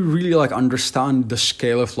when you really like understand the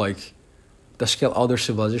scale other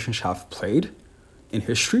civilizations have played in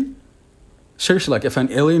history, seriously, like if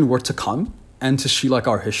an alien were to come and to see like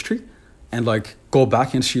our history and like go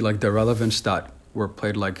back and see like the relevance that were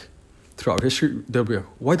played like throughout history, they'll be like,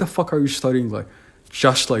 why the fuck are you studying like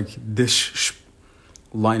just like this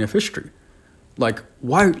line of history? Like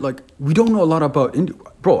why, like we don't know a lot about India,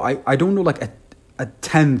 bro. I don't know like a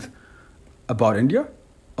tenth about India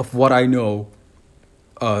of what I know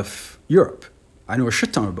of Europe. I know a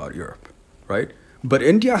shit ton about Europe, right? But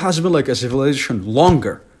India has been like a civilization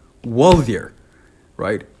longer, wealthier,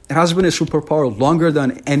 right? It has been a superpower longer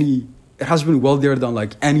than any. It has been wealthier than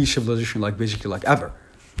like any civilization, like basically like ever,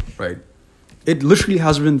 right? It literally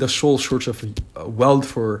has been the sole source of wealth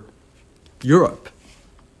for Europe.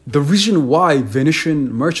 The reason why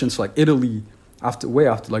Venetian merchants like Italy, after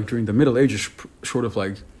like during the Middle Ages, sort of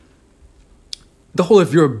like the whole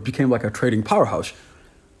of Europe became like a trading powerhouse.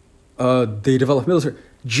 They developed military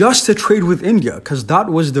just to trade with India, because that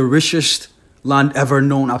was the richest land ever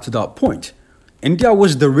known up to that point. India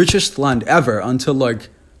was the richest land ever until like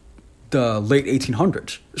the late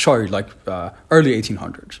 1800s. Sorry, like early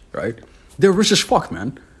 1800s, right? They're rich as fuck,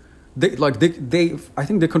 man. They I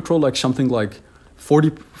think they control like something like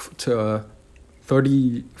 40 to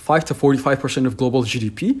 35 to 45% of global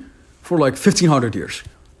GDP for like 1,500 years.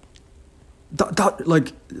 That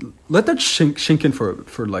like let that sink in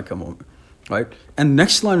for like a moment, right? And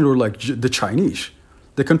next line were like the Chinese.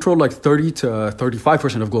 They control like 30 to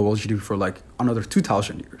 35% of global GDP for like another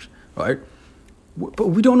 2,000 years, right? But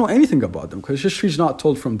we don't know anything about them because history is not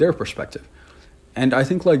told from their perspective. And I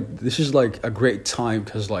think like this is like a great time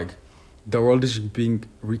because like the world is being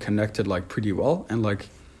reconnected like pretty well, and like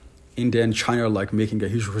India and China are like making a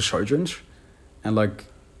huge resurgence, and like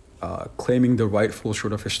claiming the rightful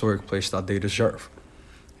sort of historic place that they deserve.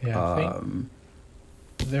 Yeah, I think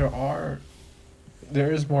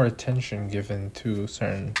there is more attention given to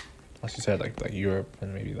certain, as you said, like Europe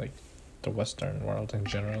and maybe like the Western world in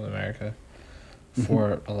general, America,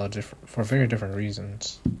 for a lot of different, for very different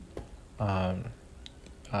reasons, and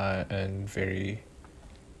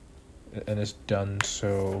it's done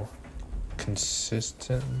so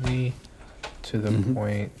consistently to the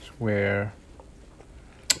point where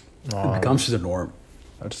It becomes the norm.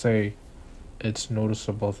 I'd say it's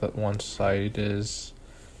noticeable that one side is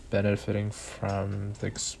benefiting from the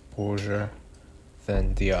exposure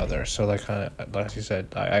than the other. So like you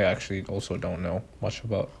said, I actually also don't know much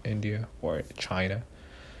about India or China.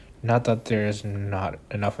 Not that there's not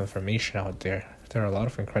enough information out there. There are a lot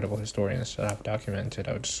of incredible historians that have documented,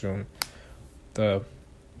 I would assume, the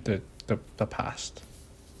past.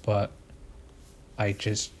 But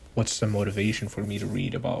what's the motivation for me to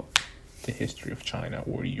read about the history of China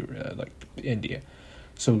or like India?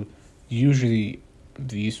 So usually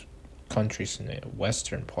these countries in the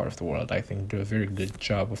western part of the world, I think, do a very good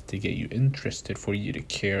job of to get you interested, for you to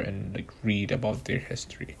care and like read about their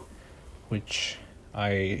history, which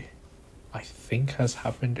I think has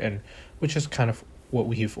happened, and which is kind of what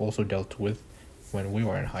we've also dealt with when we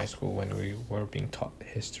were in high school, when we were being taught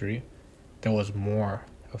history. There was more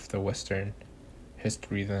of the Western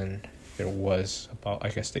history than there was about, I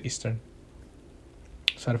guess, the Eastern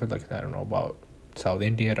side of it. Like, I don't know about South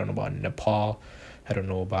India, I don't know about Nepal, I don't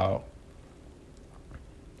know about,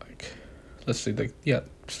 like, let's say, like, yeah,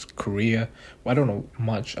 just Korea. I don't know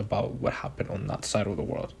much about what happened on that side of the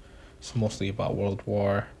world. It's mostly about World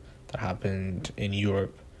War that happened in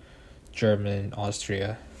Europe, German,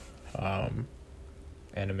 Austria, and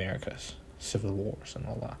America's civil wars and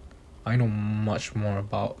all that. I know much more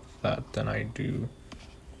about that than I do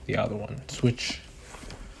the other ones, which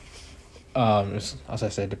is, as I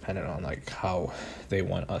said, dependent on like how they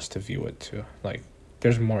want us to view it too. Like,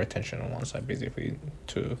 there's more attention on one side, basically,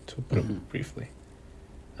 to put it briefly.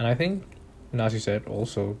 And I think, and as you said,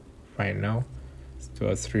 also right now,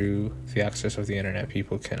 through the access of the internet,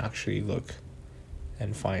 people can actually look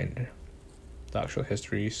and find the actual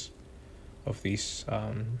histories of these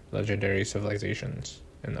legendary civilizations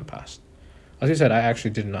in the past. As you said, I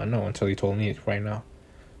actually did not know until you told me right now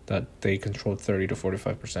that they controlled 30 to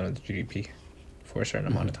 45% of the GDP for a certain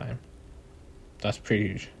amount of time. That's pretty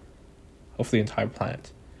huge. Of the entire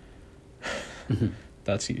planet.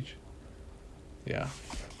 That's huge. Yeah.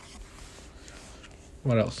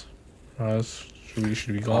 What else?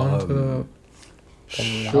 Should we go on to the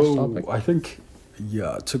last topic? I think,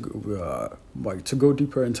 yeah, to go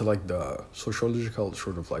deeper into like the sociological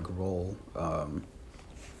sort of like role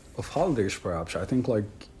of holidays, perhaps. I think like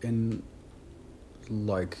in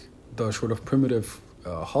like the sort of primitive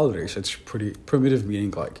holidays, it's pretty primitive,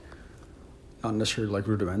 meaning like not necessarily like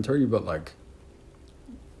rudimentary, but like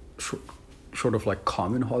sort of like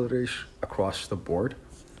common holidays across the board,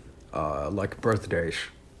 like birthdays,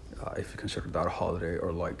 if you consider that a holiday,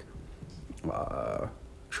 or like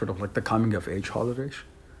sort of like the coming of age holidays.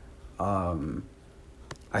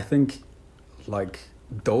 I think like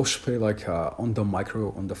those play like on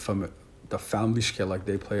the family scale, like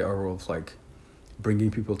they play a role of like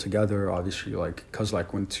bringing people together, obviously, like because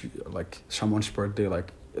like when like someone's birthday,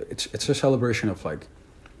 like it's a celebration of like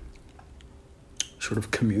sort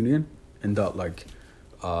of communion, in that like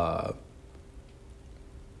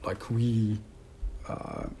we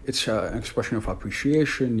it's an expression of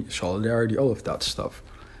appreciation, solidarity, all of that stuff.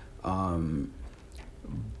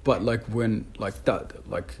 But like when like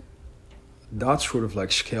that's sort of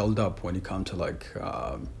like scaled up when you come to like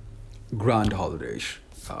grand holidays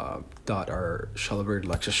that are celebrated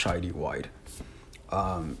like society wide,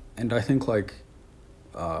 and I think like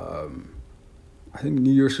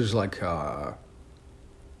New Year's is like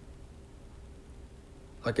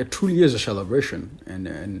it truly is a celebration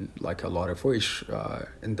in like a lot of ways,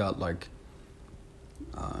 in that like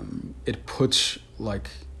it puts like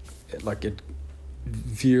it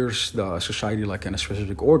veers the society like in a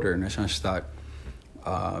specific order, in a sense that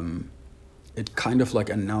it kind of like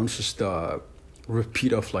announces the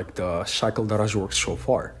repeat of like the cycle that has worked so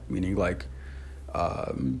far, meaning like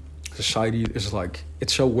society is like,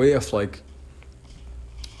 it's a way of like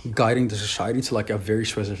guiding the society to like a very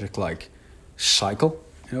specific like cycle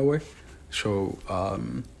in a way. So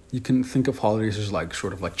you can think of holidays as like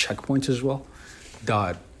sort of like checkpoints as well,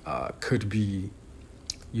 that could be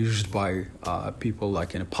used by people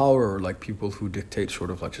like in power, or like people who dictate sort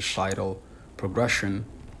of like societal progression,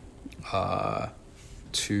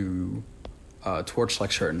 to towards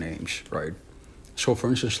like certain names, right? So for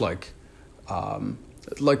instance, like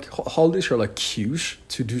holidays are like cues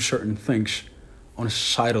to do certain things on a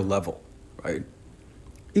societal level, right?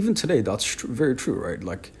 Even today, that's very true, right?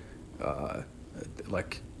 Like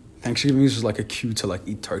Thanksgiving is like a cue to like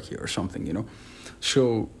eat turkey or something, you know.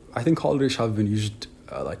 So I think holidays have been used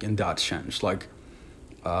like in that sense, like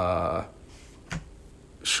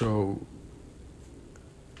so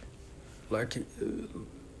like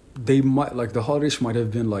they might like the holidays might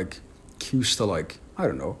have been like cues to like I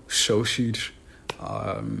don't know sow seeds.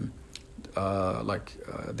 There are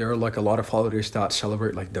like a lot of holidays that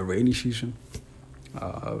celebrate like the rainy season.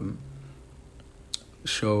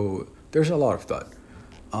 So there's a lot of that.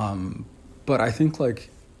 But I think like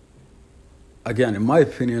again, in my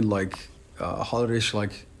opinion, like holidays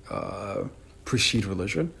like precede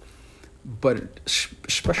religion, but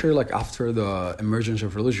especially like after the emergence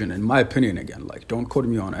of religion, in my opinion, again, like don't quote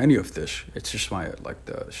me on any of this. It's just my like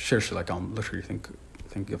the seriously like I'm literally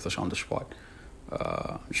thinking of this on the spot.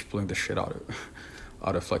 Just pulling the shit out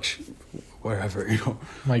of like wherever, you know.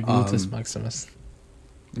 My gluteus maximus.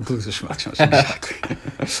 Gluteus maximus, exactly.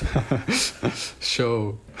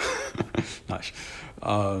 So nice.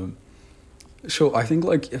 So I think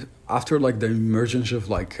like after like the emergence of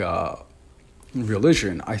like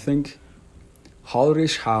religion, I think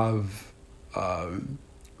holidays have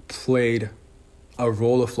played a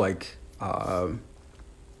role of like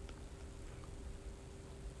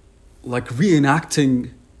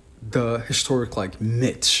reenacting the historic like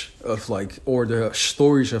myths of like or the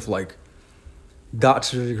stories of like that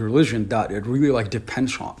specific religion that it really like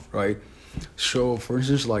depends on, right? So for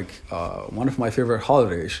instance, like one of my favorite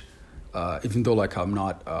holidays, even though like I'm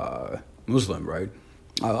not Muslim, right?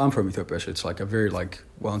 I'm from Ethiopia, so it's like a very like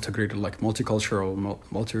well integrated like multicultural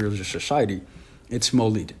multi-religious society. It's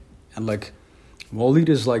Maulid, and like Maulid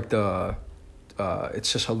is like the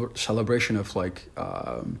it's a celebration of like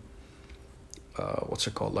what's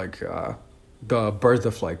it called, like the birth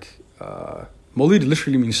of like Maulid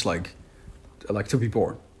literally means like to be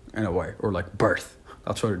born in a way, or like birth.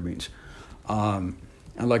 That's what it means. And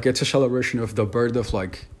like it's a celebration of the birth of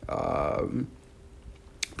like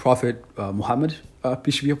Prophet Muhammad,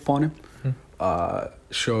 peace be upon him.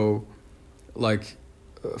 So like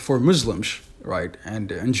for Muslims, right,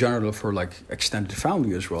 and in general for like extended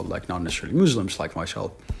family as well, like not necessarily Muslims like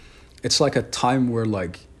myself, it's like a time where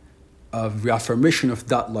like a reaffirmation of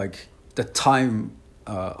that, like the time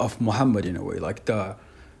of Muhammad in a way, like the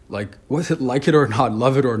like whether like it or not,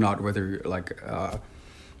 love it or not, whether like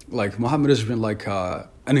Muhammad has been like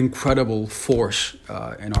an incredible force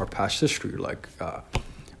in our past history. Like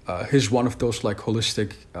he's one of those like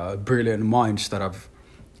holistic, brilliant minds that have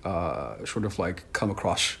sort of like come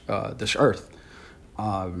across this earth,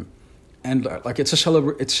 and like it's it's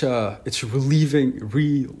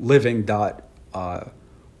reliving that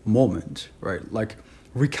moment, right? Like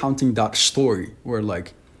recounting that story where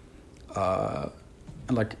like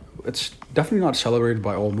and like it's definitely not celebrated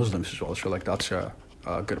by all Muslims as well. So like that's a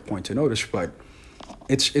good point to notice, but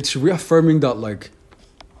it's reaffirming that like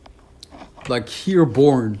here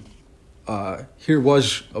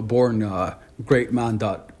was a born great man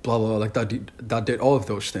that blah blah blah, like that did all of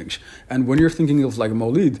those things. And when you're thinking of like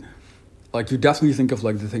Maulid, like you definitely think of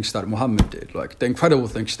like the things that Muhammad did, like the incredible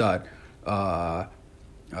things that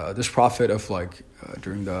this prophet of like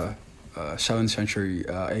during the 7th century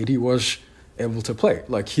AD was able to play.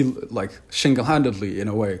 Like he like single-handedly in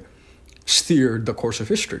a way steered the course of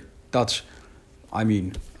history. That's, I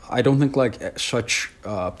mean, I don't think like such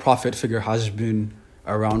prophet figure has been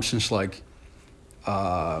around since like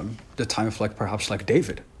the time of like perhaps like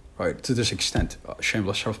David, right? To this extent,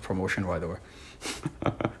 shameless self-promotion, by the way.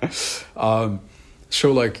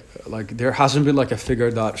 So like there hasn't been like a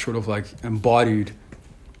figure that sort of like embodied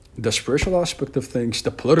the spiritual aspect of things,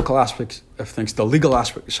 the political aspect of things, the legal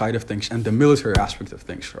aspect side of things, and the military aspect of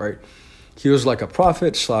things, right? He was like a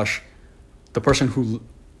prophet / the person who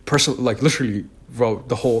like literally wrote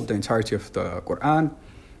the entirety of the Quran.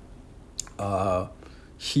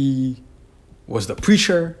 He was the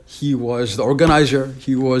preacher, he was the organizer,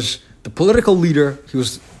 he was the political leader,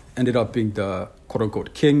 ended up being the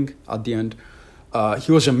quote-unquote king at the end.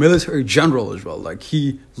 He was a military general as well. Like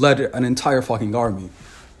he led an entire fucking army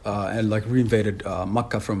and like reinvaded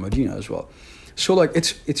Mecca from Medina as well. So like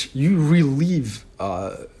it's you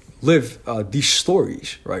live these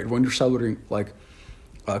stories, right? When you're celebrating like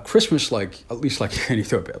Christmas, like at least like in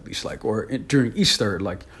Ethiopia, at least like, or during Easter,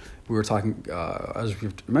 like we were talking as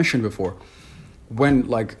we've mentioned before, when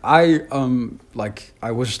like I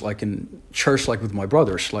was like in church like with my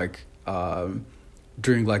brothers, like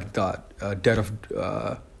during like that dead of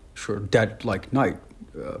sure dead like night,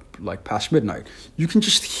 like past midnight, you can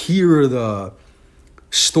just hear the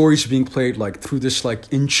stories being played like through this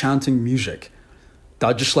like enchanting music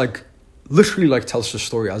that just like literally like tells the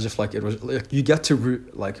story as if like it was like you get to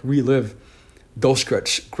relive those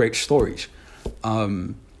great stories.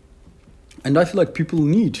 And I feel like people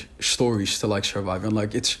need stories to like survive, and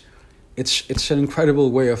like it's an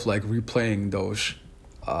incredible way of like replaying those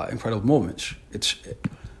incredible moments. It's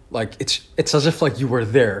as if like you were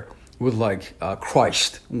there with like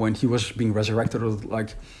Christ when he was being resurrected, or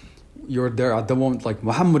like you're there at the moment like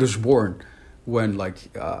Muhammad was born, when like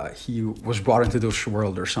he was brought into this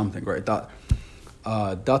world or something, right?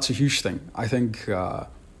 That's a huge thing. I think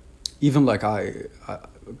even like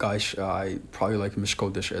guys, I probably like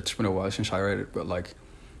misquote this. It's been a while since I read it, but like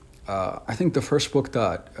I think the first book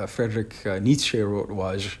that Friedrich Nietzsche wrote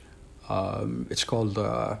was it's called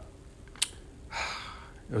it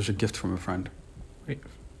was a gift from a friend. Wait,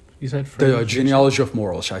 you said The Genealogy of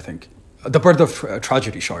Morals, I think. The Birth of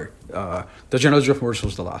Tragedy, sorry. The Genealogy of Morals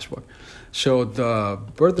was the last book. So the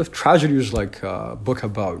Birth of Tragedy was like a book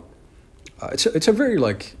about it's a very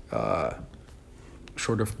like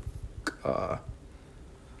sort of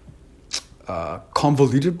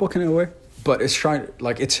convoluted book in a way, but it's trying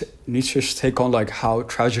like it's Nietzsche's take on like how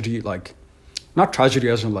tragedy, like not tragedy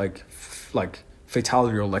as in like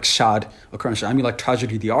fatality or like sad occurrence. I mean like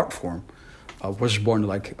tragedy, the art form, was born,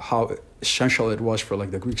 like how essential it was for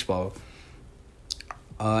like the Greeks,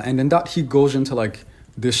 and in that he goes into like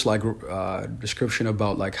this like description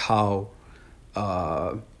about like how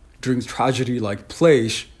during tragedy like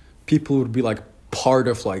plays, people would be like part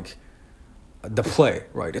of like the play,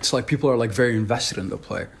 right? It's like people are like very invested in the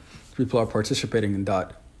play. People are participating in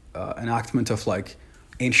that enactment of like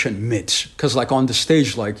ancient myths, because like on the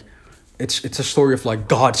stage, like it's a story of like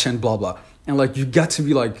gods and blah blah, and like you get to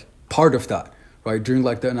be like part of that, right? During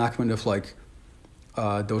like the enactment of like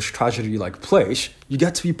those tragedy like plays, you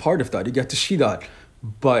get to be part of that. You get to see that.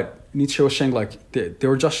 But Nietzsche was saying like they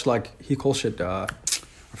were just like, he calls it I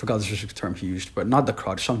forgot the specific term he used, but not the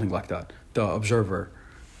crowd, something like that, the observer,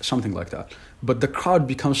 something like that. But the crowd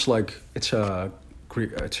becomes like it's a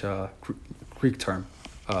Greek term.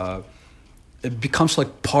 It becomes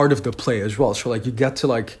like part of the play as well. So like you get to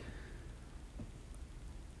like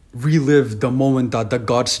relive the moment that the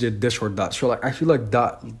gods did this or that. So like I feel like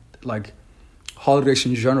that like holidays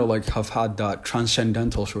in general like have had that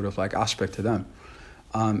transcendental sort of like aspect to them.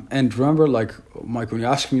 And remember, like Mike, when you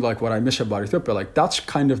ask me like what I miss about Ethiopia, like that's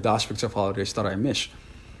kind of the aspects of holidays that I miss.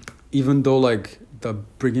 Even though like the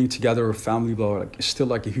bringing together of family, blah, like is still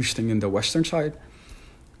like a huge thing in the Western side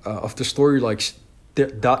of the story, like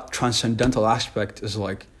that transcendental aspect is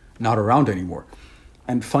like not around anymore.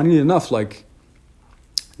 And funny enough, like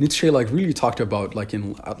Nietzsche like really talked about like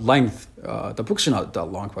at length. The book's not that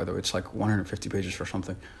long, by the way. It's like 150 pages or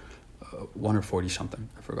something, 140 something.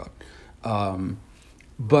 I forgot.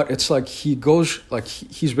 But it's like he goes like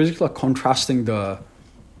he's basically like contrasting the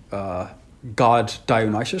god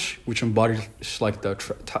Dionysus, which embodies like the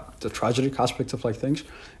tragic aspect of like things,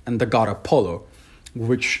 and the god Apollo,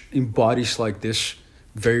 which embodies like this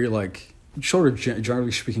very like sort of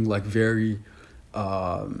generally speaking like very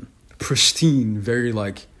pristine, very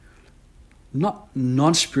like not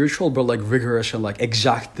non-spiritual but like rigorous and like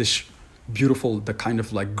exact, this beautiful, the kind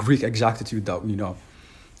of like Greek exactitude that we know,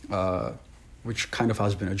 which kind of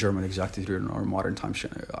has been a German exactitude in our modern times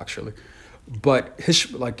actually. But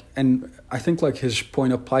his like, and I think like his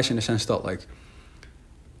point applies in the sense that like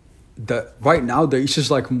the right now the East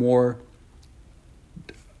is like more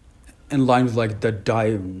in line with like the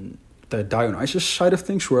Dionysus side of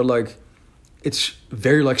things, where like it's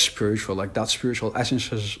very like spiritual, like that spiritual essence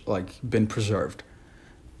has like been preserved.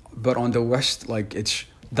 But on the West, like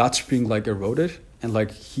that's being like eroded, and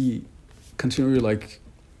like he continually like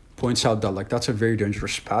points out that like that's a very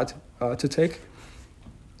dangerous path to take.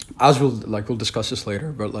 As we'll discuss this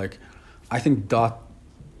later, but like I think that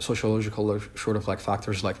sociological sort of like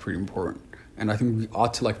factor is like pretty important, and I think we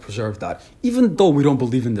ought to like preserve that, even though we don't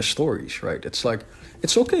believe in the stories, right? It's like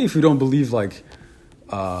it's okay if you don't believe like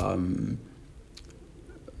I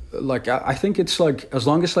think it's like as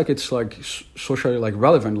long as like it's like socially like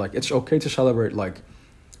relevant, like it's okay to celebrate like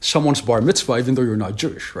someone's bar mitzvah even though you're not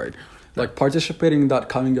Jewish, right? Like participating in that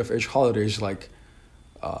coming of age holidays, like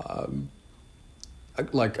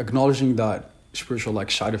acknowledging that spiritual like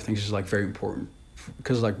side of things is like very important,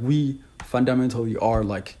 because like we fundamentally are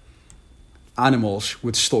like animals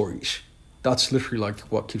with stories. That's literally like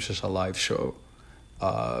what keeps us alive. So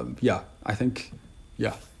yeah, I think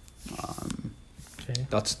okay.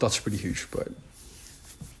 That's pretty huge. But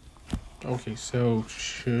okay, so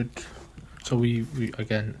we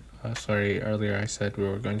again sorry, earlier I said we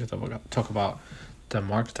were going to talk about the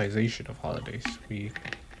marketization of holidays.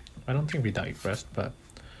 I don't think we digressed, but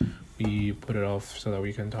we put it off so that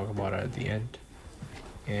we can talk about it at the end.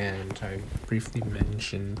 And I briefly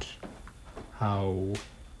mentioned how,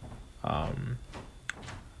 I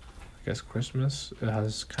guess Christmas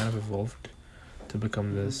has kind of evolved to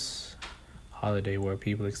become this holiday where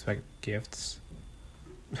people expect gifts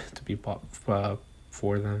to be bought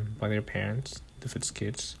for them by their parents, if it's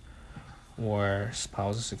kids, or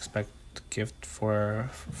spouses expect gift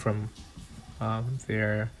from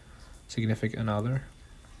their significant other.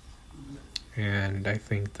 And I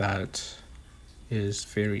think that is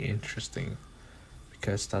very interesting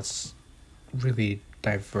because that's really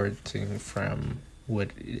diverting from what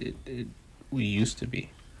we used to be.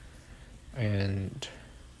 And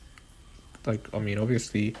like, I mean,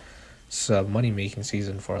 obviously it's a money making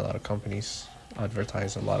season for a lot of companies.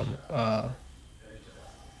 Advertise a lot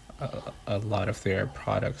of their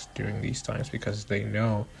products during these times because they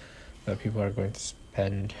know that people are going to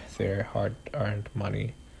spend their hard-earned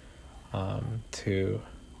money to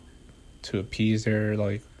appease their,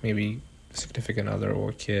 like, maybe significant other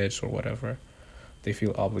or kids or whatever. They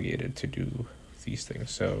feel obligated to do these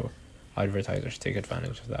things, so advertisers take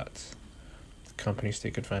advantage of that, companies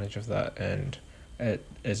take advantage of that, and it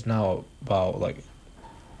is now about, like,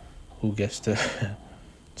 who gets to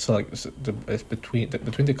so, like, it's between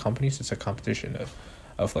the companies. It's a competition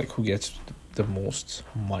of like who gets the most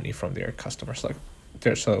money from their customers. Like,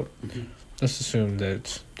 let's assume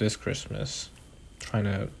that this Christmas trying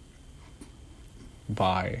to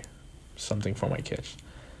buy something for my kids.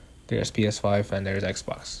 There's PS5 and there's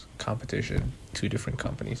Xbox competition. Two different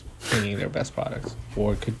companies bringing their best products,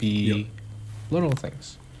 or it could be little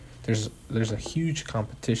things. There's a huge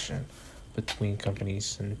competition between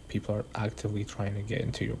companies, and people are actively trying to get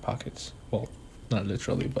into your pockets. Well, not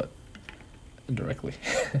literally, but indirectly.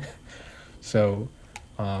 So,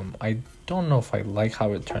 I don't know if I like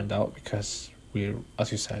how it turned out because we're,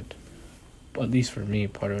 as you said, at least for me,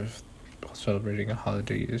 part of celebrating a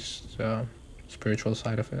holiday is the spiritual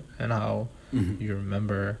side of it and how you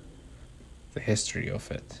remember the history of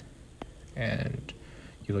it, and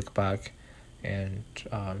you look back and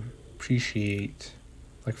appreciate.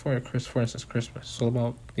 Like for instance, Christmas. It's all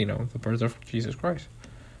about, the birth of Jesus Christ.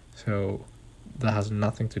 So that has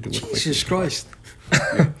nothing to do with Jesus Christ.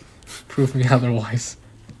 Prove me otherwise.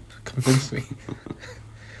 Convince me.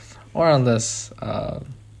 Or unless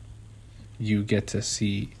you get to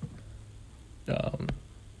see.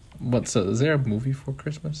 Is there a movie for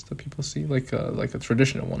Christmas that people see, like a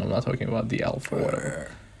traditional one? I'm not talking about the Elf or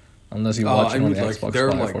whatever. Unless you watch it on the Xbox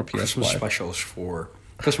Live or PS5. Christmas specials for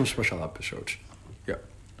Christmas special episodes. Yeah.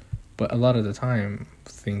 But a lot of the time,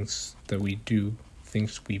 things that we do,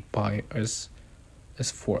 things we buy is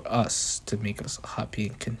for us to make us happy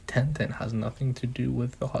and content, and has nothing to do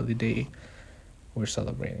with the holiday we're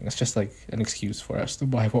celebrating. It's just like an excuse for us to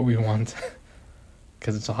buy what we want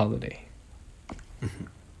because it's a holiday.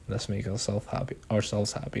 Let's make ourselves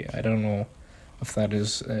happy. I don't know if that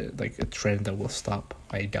is like a trend that will stop.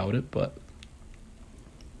 I doubt it, but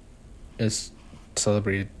it's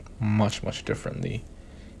celebrated much, much differently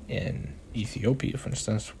in Ethiopia, for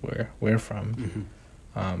instance, where we're from.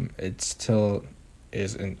 It still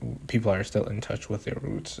is, people are still in touch with their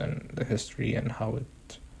roots and the history and how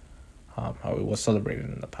it was celebrated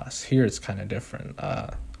in the past. Here it's kind of different.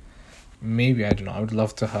 Maybe, I don't know, I would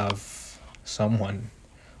love to have someone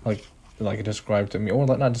like describe to me, or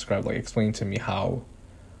not describe, like explain to me how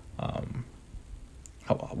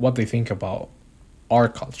what they think about our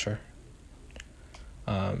culture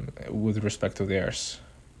with respect to theirs.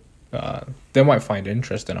 They might find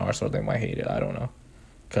interest in ours, or they might hate it. I don't know,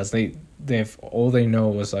 because they've all they know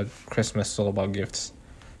was that Christmas is all about gifts.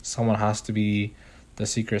 Someone has to be the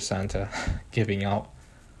secret Santa giving out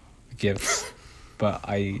gifts, but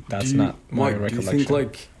that's not my recollection. Do you think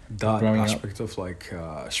like that aspect of like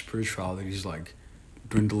spirituality is like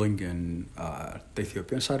dwindling in the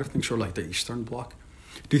Ethiopian side of things, or like the Eastern Bloc?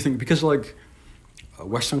 Do you think, because like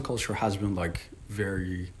Western culture has been like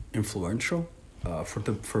very influential,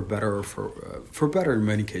 for better in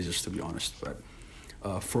many cases, to be honest, but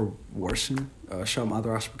for worse in some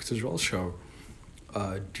other aspects as well. So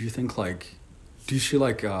do you think do you see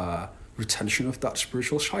like retention of that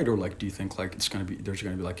spiritual side, or like do you think like there's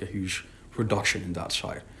gonna be like a huge reduction in that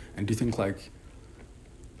side? And do you think like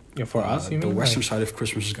for us, the Western side of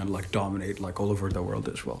Christmas is gonna like dominate like all over the world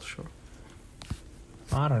as well? Sure.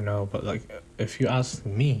 I don't know, but like if you ask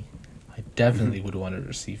me, I definitely would want to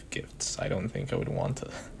receive gifts. I don't think I would want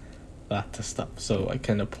that to stop. So I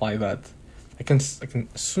can apply that. I can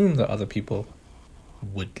assume that other people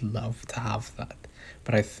would love to have that,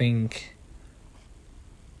 but I think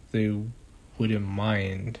they wouldn't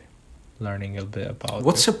mind learning a bit about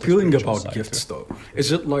What's the appealing spiritual about side gifts, too. though?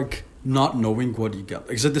 Is it like not knowing what you get?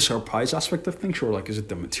 Is it the surprise aspect of things, or like is it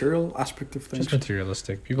the material aspect of things? Just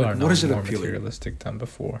materialistic. People Like, are what now is it more appealing? materialistic than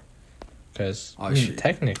before. Because I see.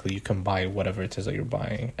 technically, you can buy whatever it is that you're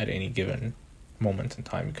buying at any given moment in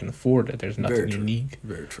time. You can afford it. There's nothing Very true. unique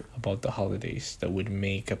Very true. about the holidays that would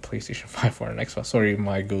make a PlayStation 5 or an Xbox. Sorry,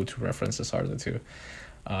 my go-to references are the two.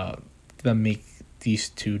 That make these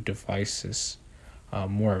two devices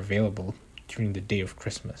more available during the day of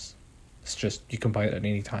Christmas. It's just, you can buy it at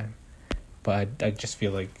any time. But I just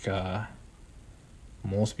feel like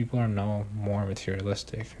most people are now more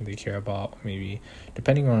materialistic. They care about, maybe,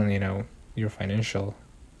 depending on, your financial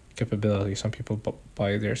capability, some people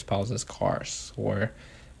buy their spouses cars or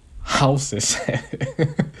houses.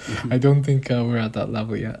 I don't think we're at that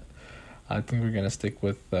level yet. I think we're gonna stick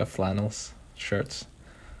with flannels, shirts.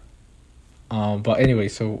 But anyway,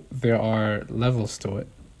 so there are levels to it,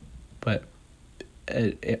 but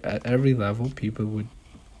at every level, people would,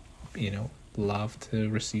 love to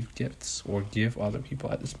receive gifts or give other people.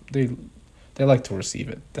 They like to receive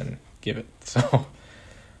it than give it. So,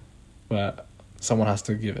 but someone has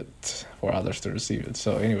to give it for others to receive it.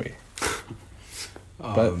 So anyway,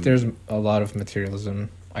 but there's a lot of materialism,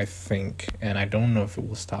 I think, and I don't know if it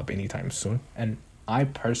will stop anytime soon. And I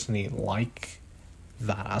personally like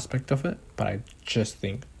that aspect of it, but I just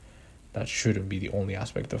think that shouldn't be the only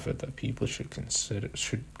aspect of it that people should consider,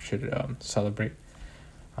 should celebrate.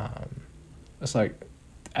 It's like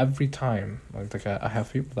every time, like I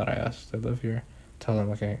have people that I ask that live here, tell them,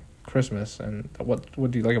 okay, Christmas, and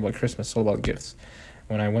what do you like about Christmas? It's all about gifts.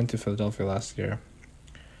 When I went to Philadelphia last year,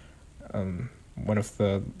 one of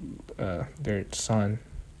their son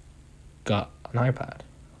got an iPad,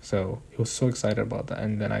 so he was so excited about that.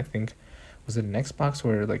 And then I think, was it an Xbox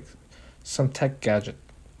or like some tech gadget?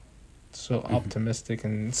 So optimistic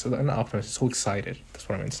and so not optimistic, so excited. That's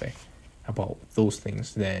what I'm gonna say about those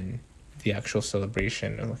things. Then the actual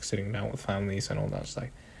celebration and like sitting down with families and all that. It's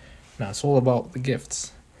like, nah, it's all about the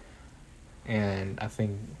gifts. And I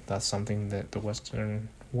think that's something that the Western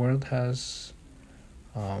world has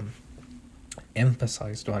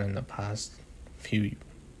emphasized on in the past few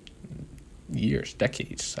years,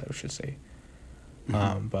 decades, I should say.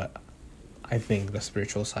 But I think the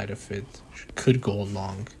spiritual side of it could go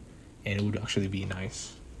along, and it would actually be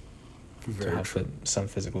nice Very to have true. some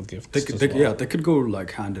physical gifts. Yeah, they could go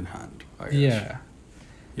like hand in hand, I guess.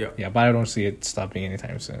 Yeah, but I don't see it stopping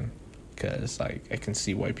anytime soon, because like I can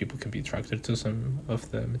see why people can be attracted to some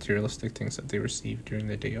of the materialistic things that they receive during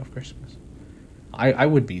the day of Christmas. I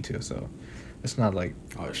would be too, so it's not like,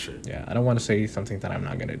 Oh shit. yeah, I don't want to say something that I'm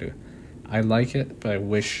not gonna do. I like it, but I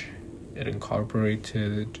wish it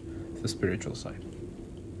incorporated the spiritual side.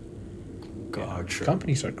 Gotcha.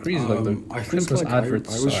 Companies are crazy. Like the I think Christmas like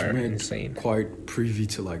adverts I was are made insane. quite privy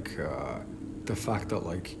to like the fact that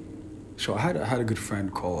like, so I had a good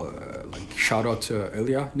friend called like, shout out to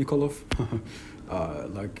Ilya Nikolov.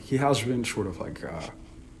 Like he has been sort of like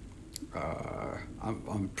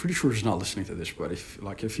I'm pretty sure he's not listening to this, but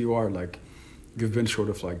if you are, like, you've been sort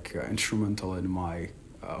of like instrumental in my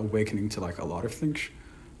awakening to like a lot of things.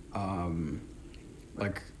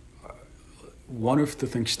 Like one of the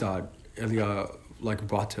things that Ilya like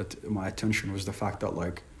brought to my attention was the fact that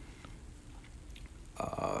like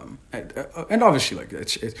and obviously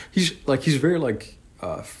like he's very like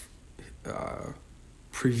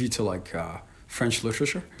privy to like French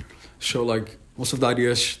literature, so like most of the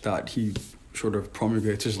ideas that he sort of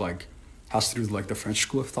promulgates is like has to do with like the French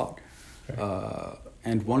school of thought. Okay.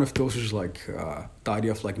 And one of those is like the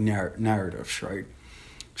idea of like narratives, right?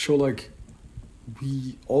 So like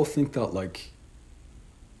we all think that like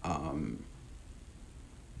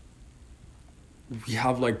we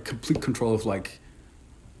have like complete control of like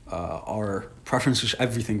our preferences,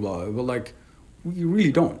 everything, blah, but like we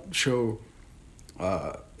really don't. So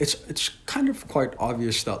it's kind of quite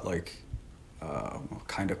obvious that like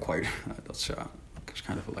that's it's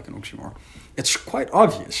kind of like an oxymoron. It's quite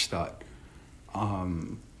obvious that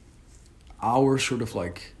our sort of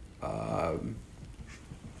like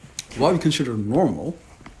what we consider normal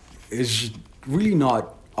is really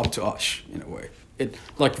not up to us in a way. It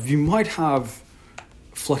like we might have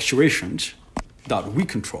fluctuations that we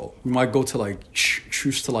control. We might go to like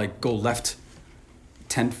choose to like go left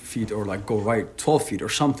 10 feet or like go right 12 feet or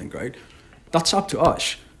something, right? That's up to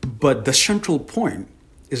us. But the central point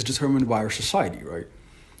is determined by our society, right?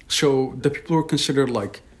 So the people who are considered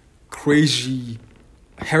like crazy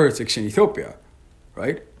heretics in Ethiopia,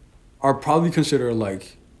 right, are probably considered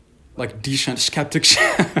like like decent skeptics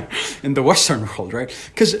in the Western world, right?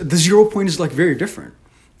 Because the 0 point is like very different.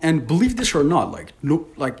 And believe this or not,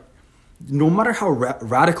 no matter how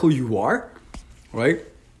radical you are, right?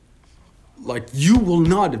 Like you will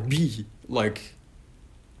not be like,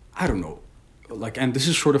 I don't know, like, and this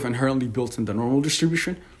is sort of inherently built in the normal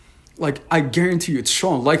distribution. Like I guarantee you, it's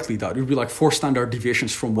so unlikely that it would be like 4 standard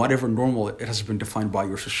deviations from whatever normal it has been defined by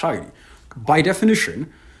your society. By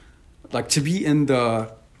definition, like to be in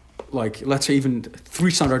the, like let's say even 3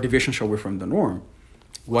 standard deviations away from the norm,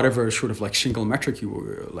 whatever sort of like single metric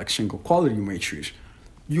you, like single quality you may choose,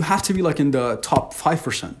 you have to be like in the top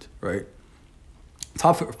 5%, right?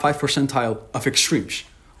 Top 5 percentile of extremes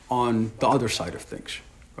on the other side of things,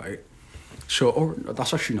 right? So, or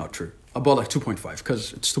that's actually not true. About like 2.5,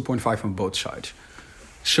 because it's 2.5 on both sides.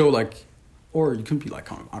 So like, or you can be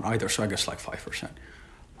like on either, so I guess like 5%.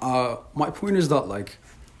 My point is that like,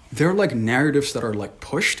 there are like narratives that are like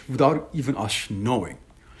pushed without even us knowing.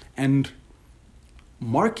 And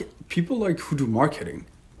people like who do marketing,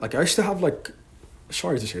 like I used to have like,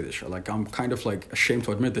 sorry to say this, like I'm kind of like ashamed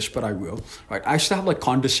to admit this, but I will, right? I used to have like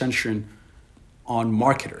condescension on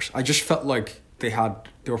marketers. I just felt like they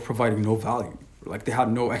were providing no value. Like they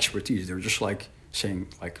had no expertise. They were just like saying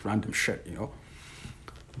like random shit, you know?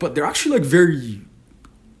 But they're actually like very,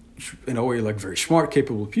 in a way, like very smart,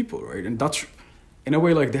 capable people, right? And that's, in a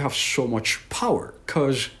way, like they have so much power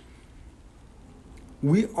because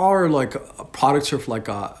we are like products of like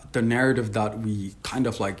the narrative that we kind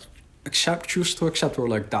of like choose to accept, or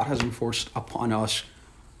like that has been forced upon us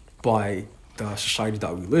by the society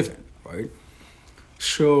that we live in, right?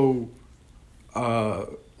 So,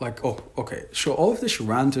 so all of this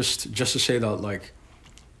rant is just to say that like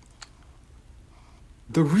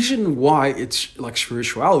the reason why it's like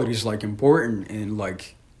spirituality is like important in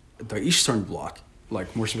like the Eastern Bloc,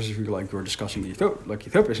 like more specifically like we were discussing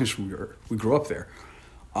Ethiopia since we grew up there.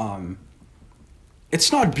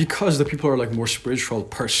 It's not because the people are like more spiritual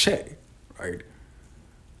per se, right?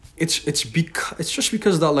 It's just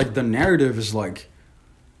because that like the narrative is like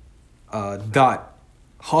that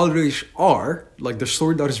holidays are like, the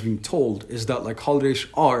story that is being told is that like holidays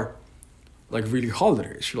are like really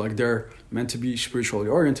holidays, like they're meant to be spiritually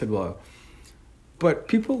oriented, blah. But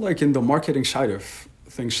people like in the marketing side of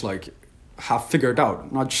things like have figured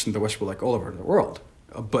out, not just in the West but like all over the world,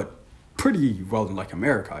 but pretty well in like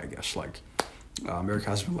America, I guess. Like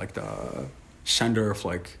America has been like the center of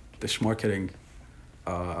like this marketing.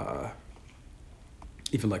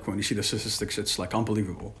 Even like when you see the statistics, it's like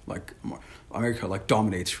unbelievable. Like America like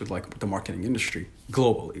dominates with like the marketing industry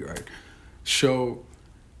globally, right? So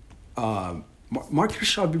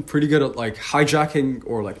marketers have been pretty good at like hijacking,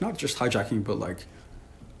 or like not just hijacking, but like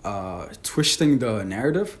twisting the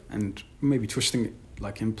narrative, and maybe twisting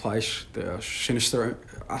like implies the sinister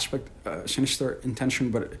aspect, sinister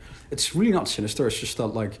intention, but it's really not sinister. It's just that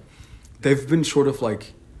like they've been sort of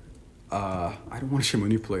like I don't want to say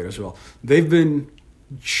manipulate as well. They've been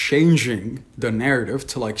changing the narrative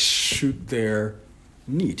to like suit their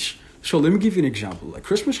needs. So let me give you an example. Like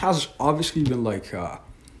Christmas has obviously been like a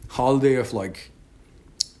holiday of like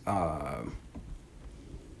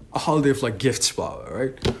gifts, blah,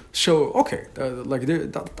 right? So okay, like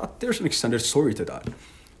there's an extended story to that.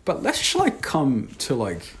 But let's just like come to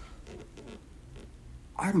like,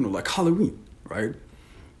 I don't know, like Halloween, right?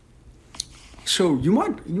 So you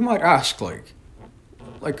might ask like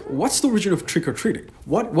what's the origin of trick or treating?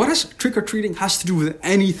 What has trick or treating has to do with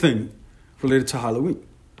anything related to Halloween,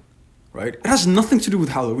 right? It has nothing to do with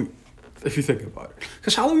Halloween, if you think about it,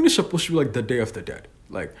 because Halloween is supposed to be like the Day of the Dead.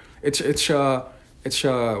 Like it's a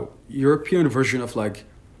European version of like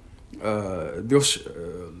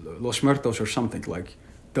Los Muertos or something, like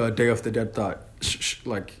the Day of the Dead that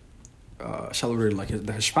celebrated like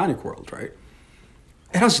the Hispanic world, right?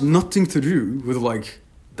 It has nothing to do with like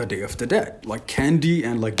the Day of the Dead, like candy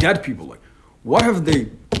and like dead people. Like what have they,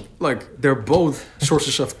 like they're both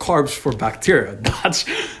sources of carbs for bacteria. That's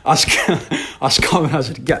as common as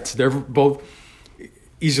it gets. They're both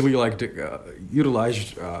easily like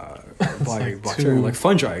utilized by like bacteria, like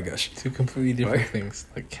fungi, I guess. Two completely different things.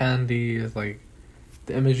 Like candy is like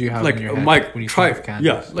the image you have like in your head Mike, when you try, think of candy.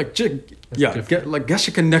 yeah, like guess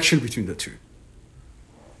a connection between the two.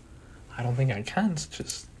 I don't think I can. It's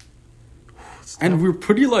just. And we're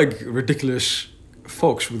pretty like ridiculous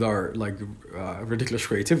folks with our like ridiculous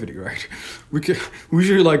creativity, right? We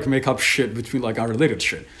usually like make up shit between like unrelated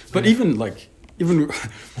shit. But even like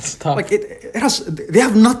like it has, they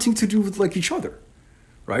have nothing to do with like each other,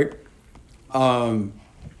 right?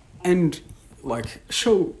 And like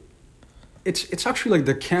so it's actually like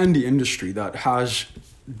the candy industry that has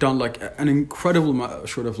done like an incredible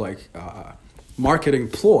sort of like marketing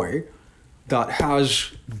ploy that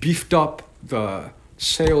has beefed up the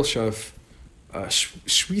sales of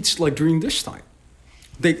sweets like during this time.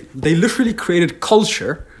 They literally created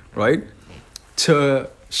culture, right, to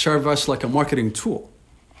serve as like a marketing tool,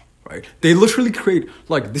 right? They literally create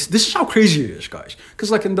like this is how crazy it is, guys.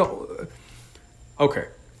 Because like in the okay,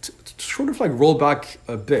 to sort of like roll back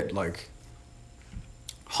a bit, like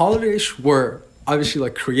holidays were obviously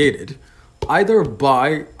like created either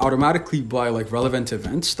automatically by like relevant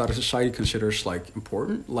events that a society considers like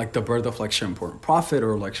important, like the birth of like some important prophet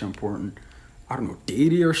or like some important, I don't know,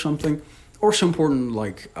 deity or something, or some important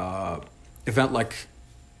like event like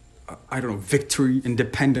I don't know, victory,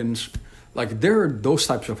 independence. Like there are those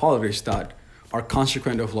types of holidays that are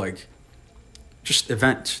consequent of like just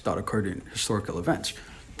events that occurred in historical events.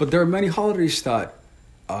 But there are many holidays that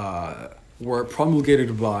were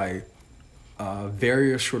promulgated by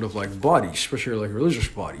various sort of like bodies, especially like religious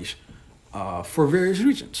bodies, for various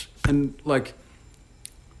reasons. And like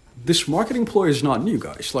this marketing ploy is not new,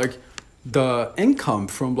 guys. Like the income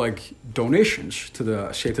from like donations to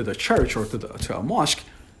the church or to a mosque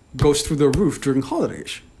goes through the roof during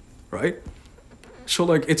holidays, right? So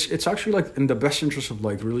like it's actually like in the best interest of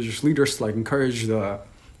like religious leaders to like encourage the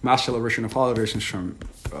mass celebration of holidays in some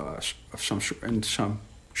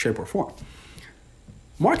shape or form.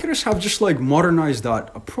 Marketers have just like modernized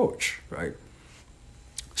that approach, right?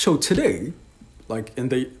 So today, like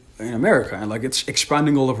in America, and like it's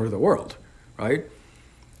expanding all over the world, right?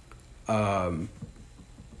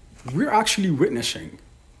 We're actually witnessing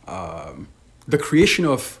the creation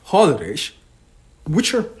of holidays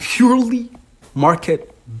which are purely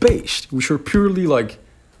market based, which are purely like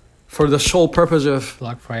for the sole purpose of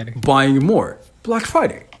Black Friday. buying more. Black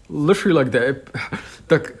Friday, literally like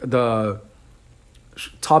the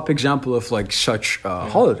top example of like such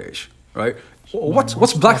holidays, right?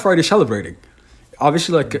 What's Black Friday celebrating?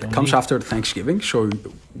 Obviously, like it comes after Thanksgiving, so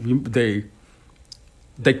they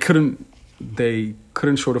couldn't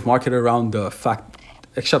sort of market around the fact,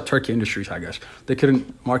 except Turkey Industries, I guess. They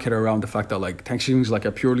couldn't market around the fact that like Thanksgiving is like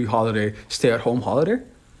a purely holiday, stay-at-home holiday.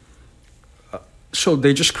 So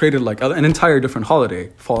they just created like an entire different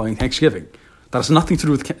holiday following Thanksgiving that has nothing to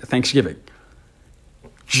do with Thanksgiving.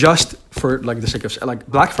 Just for like the sake of like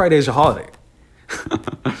Black Friday is a holiday.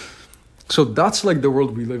 So that's like the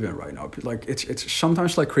world we live in right now. Like it's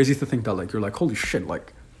sometimes like crazy to think that like you're like, holy shit,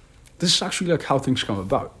 like this is actually like how things come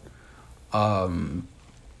about.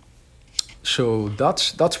 So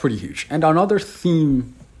that's pretty huge. And another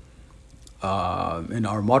theme in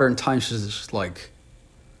our modern times is like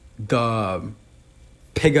the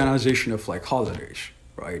paganization of like holidays,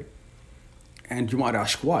 right? And you might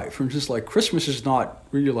ask why. For instance, like Christmas is not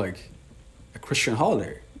really like a Christian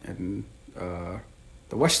holiday in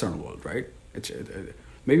the Western world, right? It's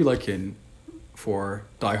maybe like for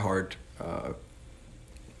diehard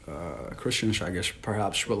Christians, I guess,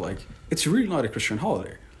 perhaps, but like it's really not a Christian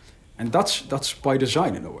holiday, and that's by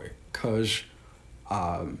design in a way, because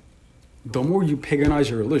the more you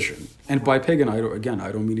paganize a religion, and by pagan, I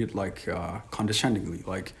don't mean it like condescendingly,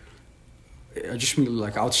 like I just mean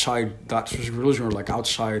like outside that specific religion, or like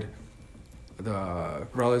outside the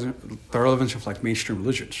relevance of like mainstream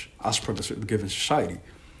religions as per the given society.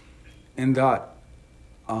 In that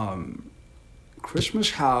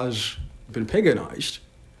Christmas has been paganized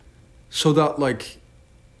so that like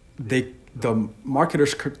the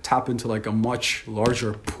marketers could tap into like a much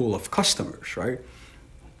larger pool of customers, right?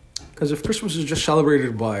 Because if Christmas is just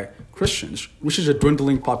celebrated by Christians, which is a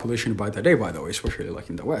dwindling population by the day, by the way, especially like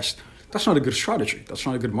in the West, that's not a good strategy. That's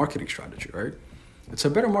not a good marketing strategy, right? It's a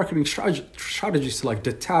better marketing strategy to like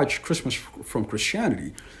detach Christmas from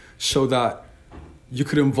Christianity, so that you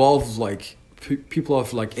could involve like people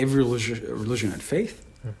of like every religion and faith.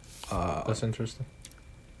 That's interesting.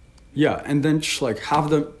 Yeah, and then just like have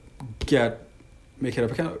them make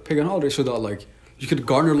it a pagan holiday, so that like you could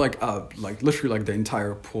garner like literally like the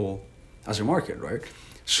entire pool as a market, right?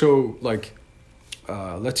 So like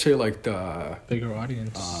let's say like the bigger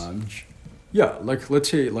audience. Yeah, like let's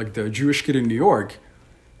say like the Jewish kid in New York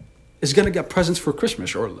is gonna get presents for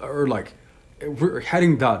Christmas, or like we're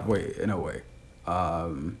heading that way in a way.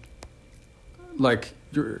 Like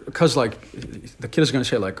because like the kid is gonna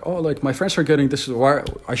say like, oh, like my friends are getting this, is why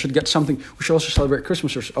I should get something. We should also celebrate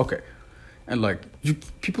Christmas, or okay, and like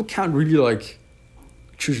people can't really like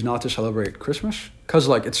choose not to celebrate Christmas, because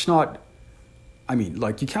like it's not. I mean,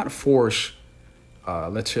 like you can't force,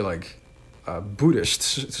 let's say like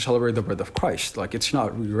Buddhists to celebrate the birth of Christ. Like it's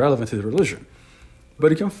not really relevant to the religion,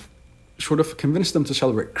 but you can sort of convince them to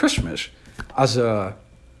celebrate Christmas as a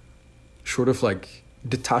sort of like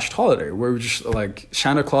detached holiday where we just like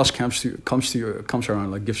Santa Claus comes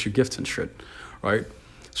around, like gives you gifts and shit, right?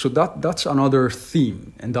 So that's another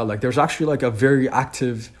theme, and that like there's actually like a very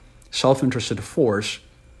active, self-interested force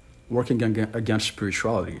working against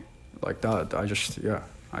spirituality, like that.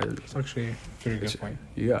 It's actually a very good point.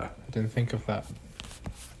 Yeah, I didn't think of that.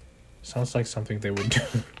 Sounds like something they would do.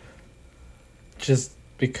 Just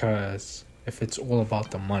because if it's all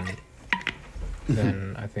about the money,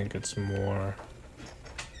 then I think it's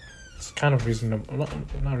kind of reasonable.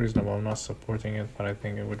 Not reasonable. I'm not supporting it, but I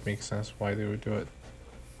think it would make sense why they would do it.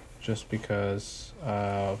 Just because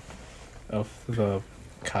of the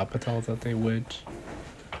capital that they would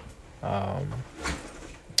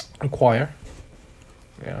acquire.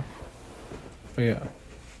 Yeah. But yeah.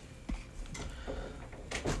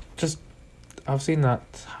 Just, I've seen that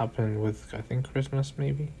happen with, I think, Christmas,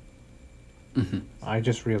 maybe. Mm-hmm. I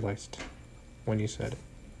just realized when you said it.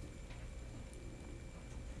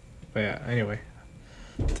 But yeah, anyway.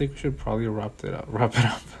 I think we should probably wrap it up. We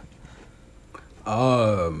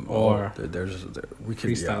could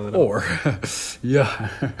freestyle it up.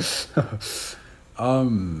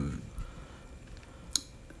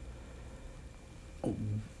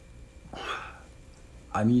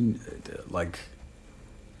 I mean, like,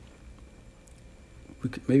 we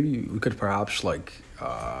could perhaps like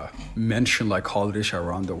mention like holidays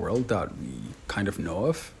around the world that we kind of know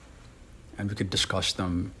of, and we could discuss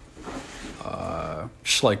them,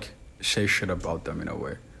 just like say shit about them in a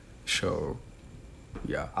way. So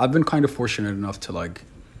yeah, I've been kind of fortunate enough to like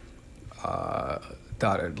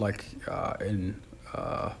in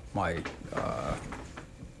my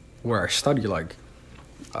where I study, like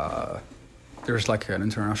there's like an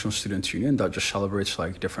international students union that just celebrates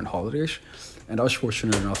like different holidays, and I was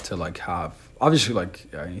fortunate enough to like have, obviously, like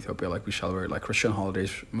in Ethiopia, like we celebrate like Christian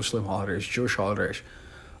holidays, Muslim holidays, Jewish holidays,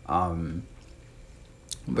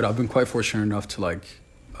 but I've been quite fortunate enough to like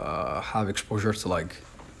have exposure to like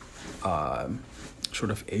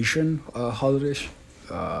sort of Asian holidays,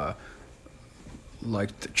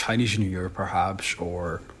 like the Chinese New Year perhaps,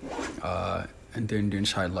 or and the Indian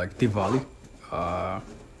side like Diwali,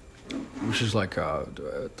 which is like a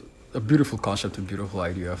beautiful concept, a beautiful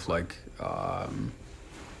idea of like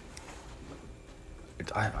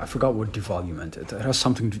I forgot what Diwali meant. It has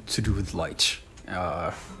something to do with lights.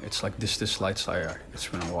 It's like this lights. It's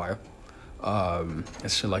been a while.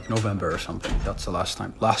 It's like November or something. That's the last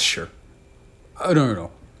year. I don't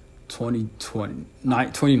know.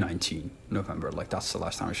 2019 November. Like that's the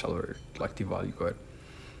last time I celebrated like Diwali. But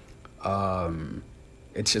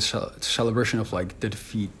it's just a celebration of like the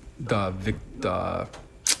defeat, the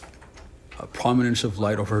prominence of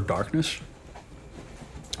light over darkness.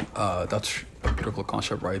 That's a beautiful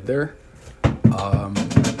concept right there.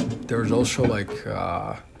 There's also like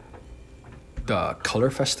the color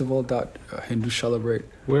festival that Hindus celebrate.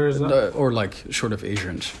 Where is that? Or like sort of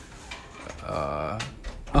Asians.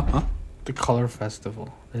 The color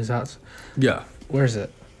festival. Is that? Yeah. Where is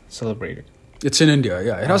it celebrated? It's in India.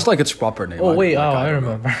 Yeah, it has like its proper name. Oh wait, I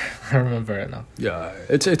remember. I remember it now. Yeah,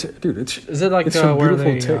 it's dude. Is it like it's a where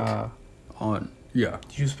beautiful they take on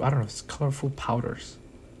use, I don't know, it's colorful powders.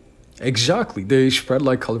 Exactly, they spread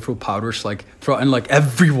like colorful powders like and like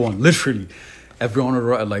everyone, literally everyone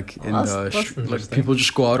around, like in that's like people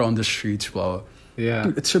just go out on the streets, blah. Yeah,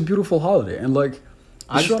 dude, it's a beautiful holiday, and like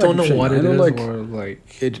I just don't know what it is, like, or like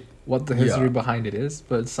what the history behind it is,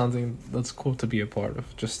 but it's something that's cool to be a part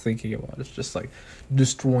of. Just thinking about it. It's just like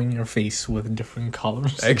destroying your face with different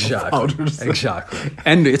colors. Exactly.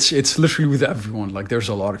 And it's literally with everyone. Like there's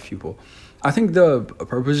a lot of people. I think the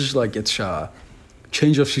purpose is like it's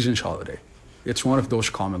change of seasons holiday. It's one of those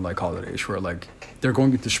common like holidays where like they're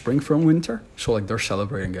going into spring from winter, so like they're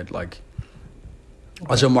celebrating it like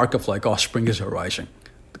as a mark of like, oh, spring is arising.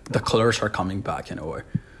 The colors are coming back in a way.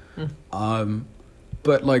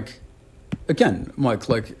 But like, again, Mike,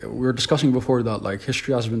 like we were discussing before that like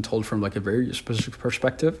history has been told from like a very specific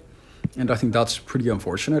perspective. And I think that's pretty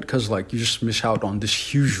unfortunate because like you just miss out on this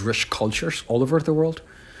huge rich cultures all over the world.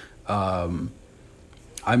 I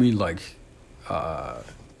mean like,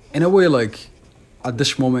 in a way like at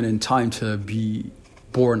this moment in time to be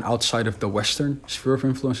born outside of the Western sphere of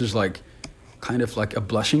influence is like kind of like a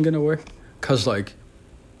blessing in a way. Because like,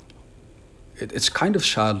 it's kind of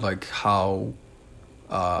sad like how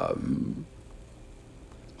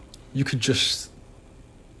you could just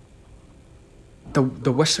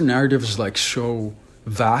the Western narrative is like so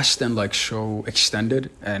vast and like so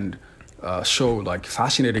extended and so like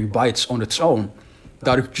fascinating by its own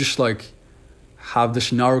that it just like have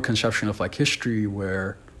this narrow conception of like history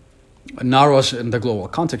where narrow as in the global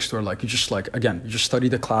context where like you just like again you just study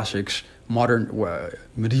the classics,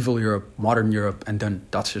 medieval Europe, modern Europe, and then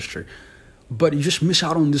that's history. But you just miss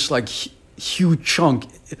out on this like huge chunk,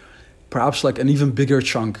 perhaps like an even bigger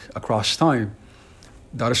chunk across time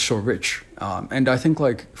that is so rich. And I think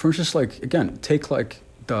like, for instance, like again, take like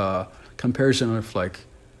the comparison of like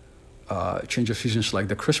change of seasons, like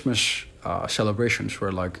the Christmas celebrations,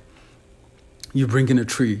 where like you bring in a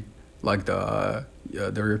tree, like the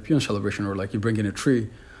European celebration, or like you bring in a tree,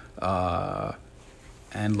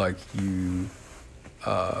 and like you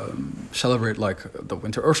celebrate like the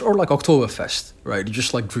winter, or like Oktoberfest, right? You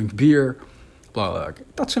just like drink beer, blah, blah,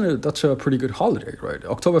 like that's a pretty good holiday, right?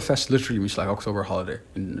 Oktoberfest literally means like October holiday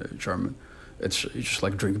in German. It's you just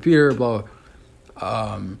like drink beer, blah.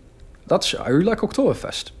 I really like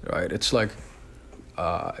Oktoberfest, right? It's like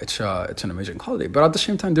it's an amazing holiday, but at the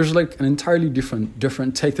same time, there's like an entirely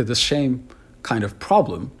different take to the same kind of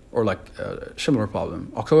problem, or like a similar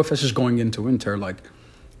problem. Oktoberfest is going into winter, like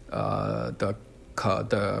the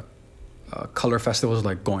color festival is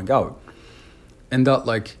like going out, and that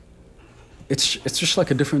like it's just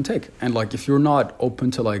like a different take. And like if you're not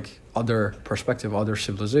open to like other perspective, other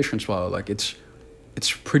civilizations, well, like it's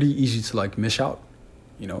pretty easy to like miss out,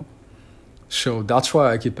 you know. So that's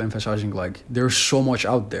why I keep emphasizing like there's so much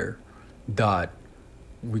out there that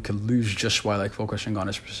we could lose just by like focusing on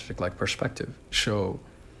a specific like perspective. So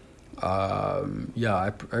I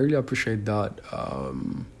really appreciate that.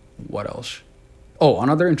 What else? Oh,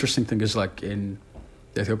 another interesting thing is like in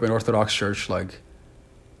the Ethiopian Orthodox Church, like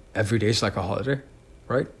every day is like a holiday,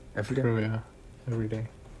 right? Every day. True, yeah. Every day.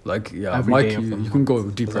 Like yeah, Every Mike, day of the you can go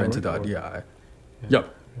deeper that into work, that. or- Yeah. Yeah.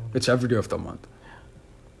 Yep. It's every day of the month.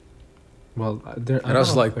 Well, It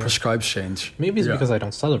has like prescribed saints. maybe it's Yeah. because I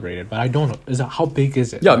don't celebrate it, but I don't know. How big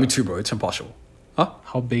is it? Yeah, me too, bro. It's impossible.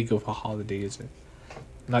 How big of a holiday is it?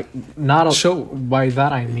 Like, not a, So- by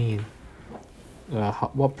that I mean,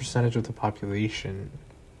 what percentage of the population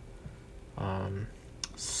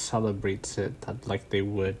celebrates it that like they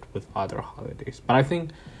would with other holidays? But I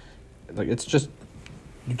think, like, it's just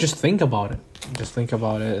you just think about it,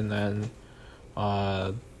 and then,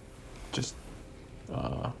 just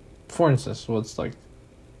for instance, what's like,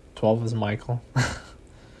 12 is Michael.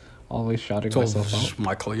 Always shouting 12 myself is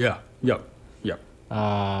Michael, yeah. Yep.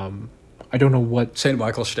 out. I don't know what St.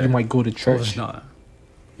 Michael's Day. you might go to 12 church is not.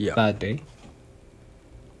 Yeah. that day,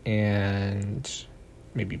 and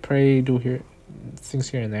maybe pray, do here things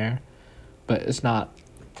here and there, but it's not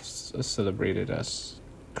celebrated as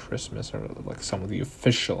Christmas or like some of the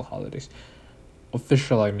official holidays.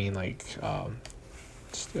 Official, I mean like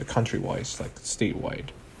country-wise, like statewide.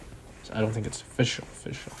 So I don't think it's official.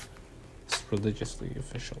 It's religiously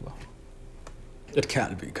official though. It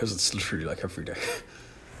can't be, because it's literally like every day.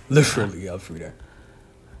 Literally every day.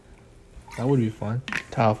 That would be fun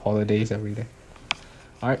to have holidays every day.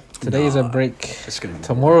 All right, today is a Nah, break. It's gonna be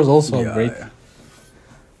Tomorrow's also Yeah, a break.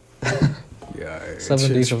 Yeah.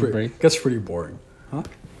 7 days of a break. Gets pretty boring, huh?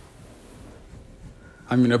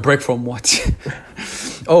 I mean, a break from what?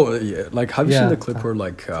 Oh yeah, like have you seen Yeah, the clip where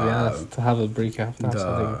like To have a break, you have to have the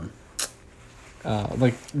something.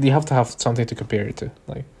 Like you have to have something to compare it to.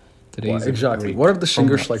 Like today's a exactly. break What are the from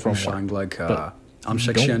singers work- like who from sang work. like But I'm you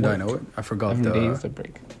sexy don't and I work. know it? I forgot Every day is the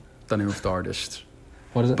break. the name of the artist.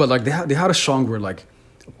 What is it? But like they had a song where like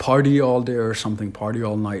party all day or something, party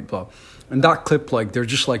all night, blah. And that clip, like they're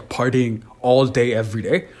just like partying all day every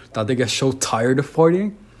day that they get so tired of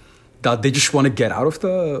partying that they just want to get out of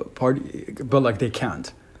the party, but like they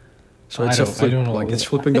can't. So it's a flip, know. like it's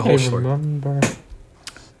flipping I the think whole I story. remember.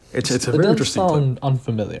 It's a It very does interesting clip. sound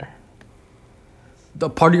unfamiliar. The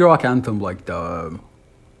party rock anthem, like the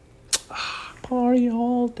Party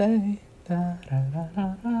all day. Da, da, da,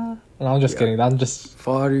 da, da. And I'm just Yeah. kidding. I'm just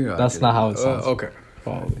party. Rock That's not how it sounds. Okay.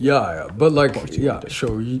 probably. Yeah, but like, Party yeah. all day.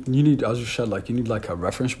 So you need, as you said, like you need like a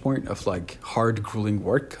reference point of like hard, grueling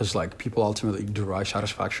work, because like people ultimately derive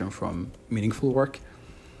satisfaction from meaningful work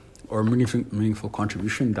or meaningful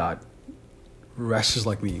contribution that rest is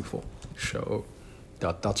like meaningful. So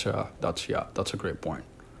that's a great point.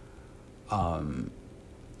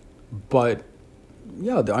 But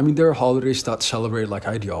yeah, I mean there are holidays that celebrate like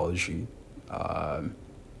ideology.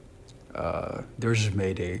 There's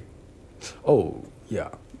May Day. Oh yeah.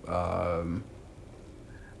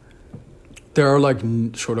 There are like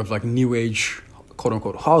sort of like new age quote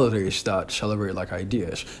unquote holidays that celebrate like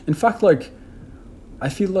ideas. In fact, like I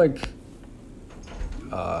feel like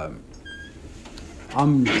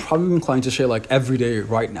I'm probably inclined to say like every day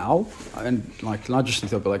right now, and like not just in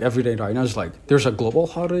Ethiopia, but like every day right now is like there's a global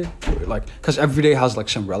holiday, like because every day has like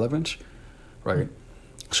some relevance, right?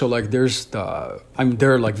 So like there's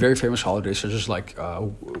there are like very famous holidays such as like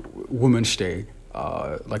Women's Day,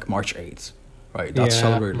 like March 8th, right? That's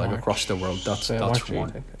celebrated like March, across the world. That's March 8th, I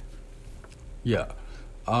one. think. Yeah.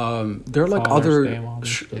 There are like Father's Day, other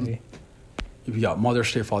Mother's Day. yeah,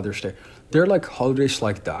 Mother's Day, Father's Day. There are like holidays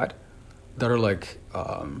like that are like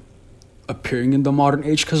appearing in the modern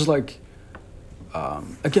age, because like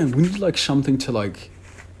again, we need like something to like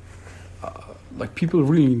people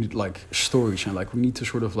really need like stories, and like we need to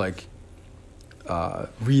sort of like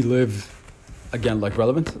relive again like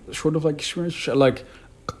relevant sort of like experience, like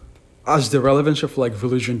as the relevance of like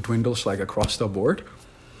religion dwindles like across the board.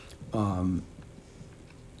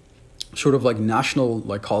 Sort of like national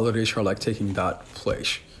like holidays are like taking that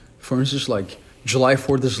place. For instance, like July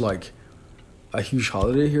 4th is like a huge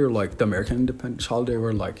holiday here, like the American Independence holiday,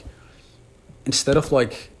 where like instead of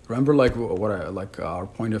like, remember like what I like our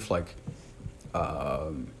point of like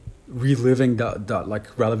reliving that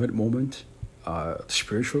like relevant moment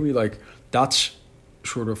spiritually, like that's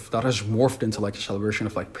sort of that has morphed into like a celebration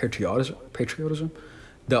of like patriotism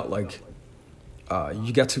that like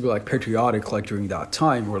you get to be like patriotic like during that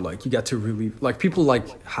time, where like you get to really like people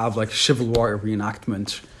like have like Civil War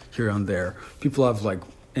reenactments here and there. People have like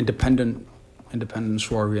Independence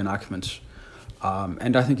War reenactments,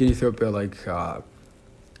 and I think in Ethiopia like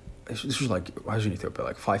this was like I was in Ethiopia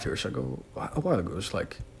like 5 years ago, a while ago. It was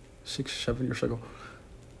like 6-7 years ago,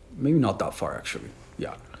 maybe not that far actually.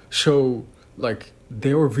 Yeah, so like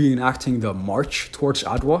they were reenacting the march towards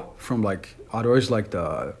Adwa from like Adwa is like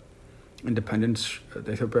the independence,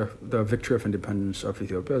 the victory of independence of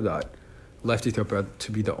Ethiopia that left Ethiopia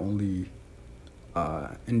to be the only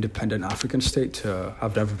independent African state to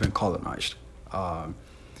have ever been colonized.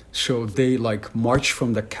 So they like marched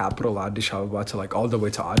from the capital Addis Ababa to like all the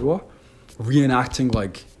way to Adwa, reenacting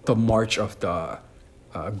like the march of the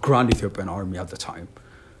Grand Ethiopian Army at the time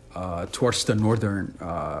towards the northern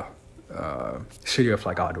city of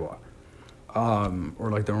like Adwa,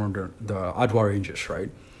 or like the Adwa ranges,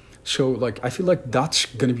 right? So like I feel like that's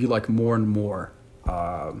gonna be like more and more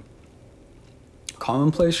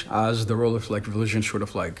commonplace as the role of like religion sort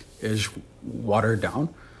of like is watered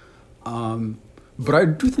down. But I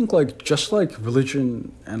do think like just like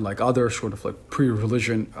religion and like other sort of like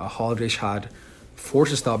pre-religion holidays had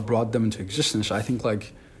forces that brought them into existence. I think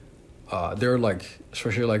like there are like,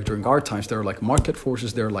 especially like during our times, there are like market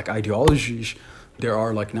forces, there are like ideologies, there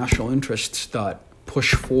are like national interests that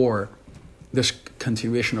push for this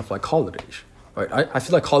continuation of like holidays, right? I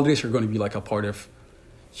feel like holidays are going to be like a part of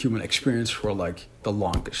human experience for like the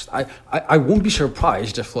longest. I won't be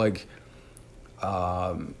surprised if like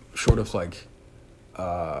sort of like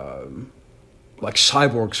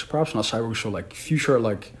cyborgs, perhaps not cyborgs, so like future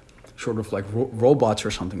like sort of like robots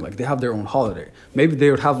or something, like they have their own holiday. Maybe they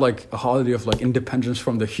would have like a holiday of like independence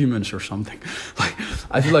from the humans or something. Like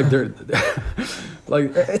I feel like they're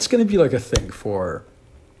like it's gonna be like a thing for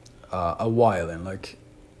a while, and like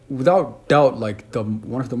without doubt, like the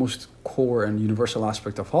one of the most core and universal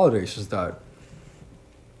aspect of holidays is that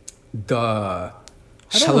the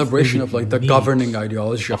celebration of like the governing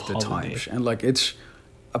ideology of the times, and like it's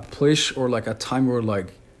a place or like a time where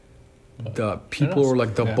like the people or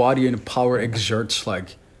like the body and power exerts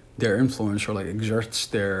like their influence or like exerts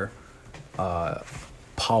their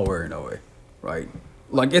power in a way, right?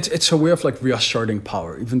 Like it's a way of like reasserting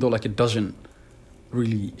power, even though like it doesn't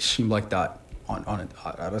really seem like that on it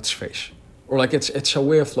at its face, or like it's a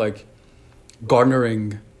way of like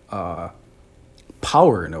garnering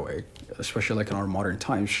power in a way, especially like in our modern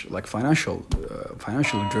times, like financially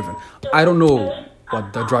driven. I don't know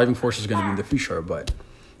what the driving force is going to be in the future, but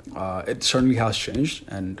it certainly has changed.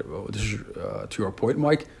 And this is to your point,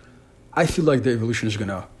 Mike. I feel like the evolution is going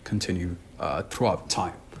to continue throughout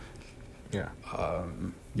time. Yeah.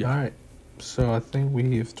 Yeah. All right. So I think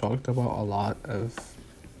we've talked about a lot of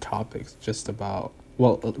topics. Just about,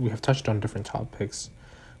 well, we have touched on different topics,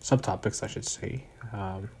 subtopics, I should say,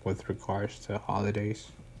 with regards to holidays.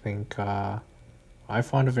 I think I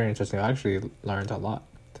found it very interesting. I actually learned a lot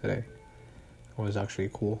today. It was actually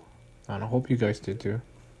cool, and I hope you guys did too.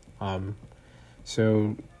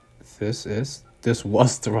 So this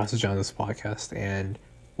was the Russ Jonas podcast, and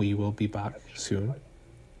we will be back soon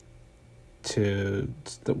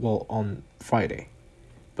on Friday,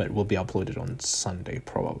 but it will be uploaded on Sunday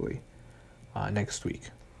probably next week.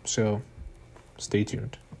 So stay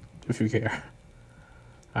tuned if you care.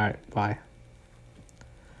 All right, bye.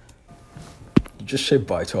 You just say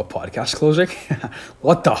bye to a podcast closing?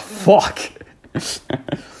 What the fuck?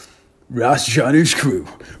 Russ Jonas crew,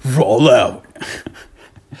 roll out.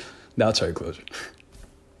 That's how you close it.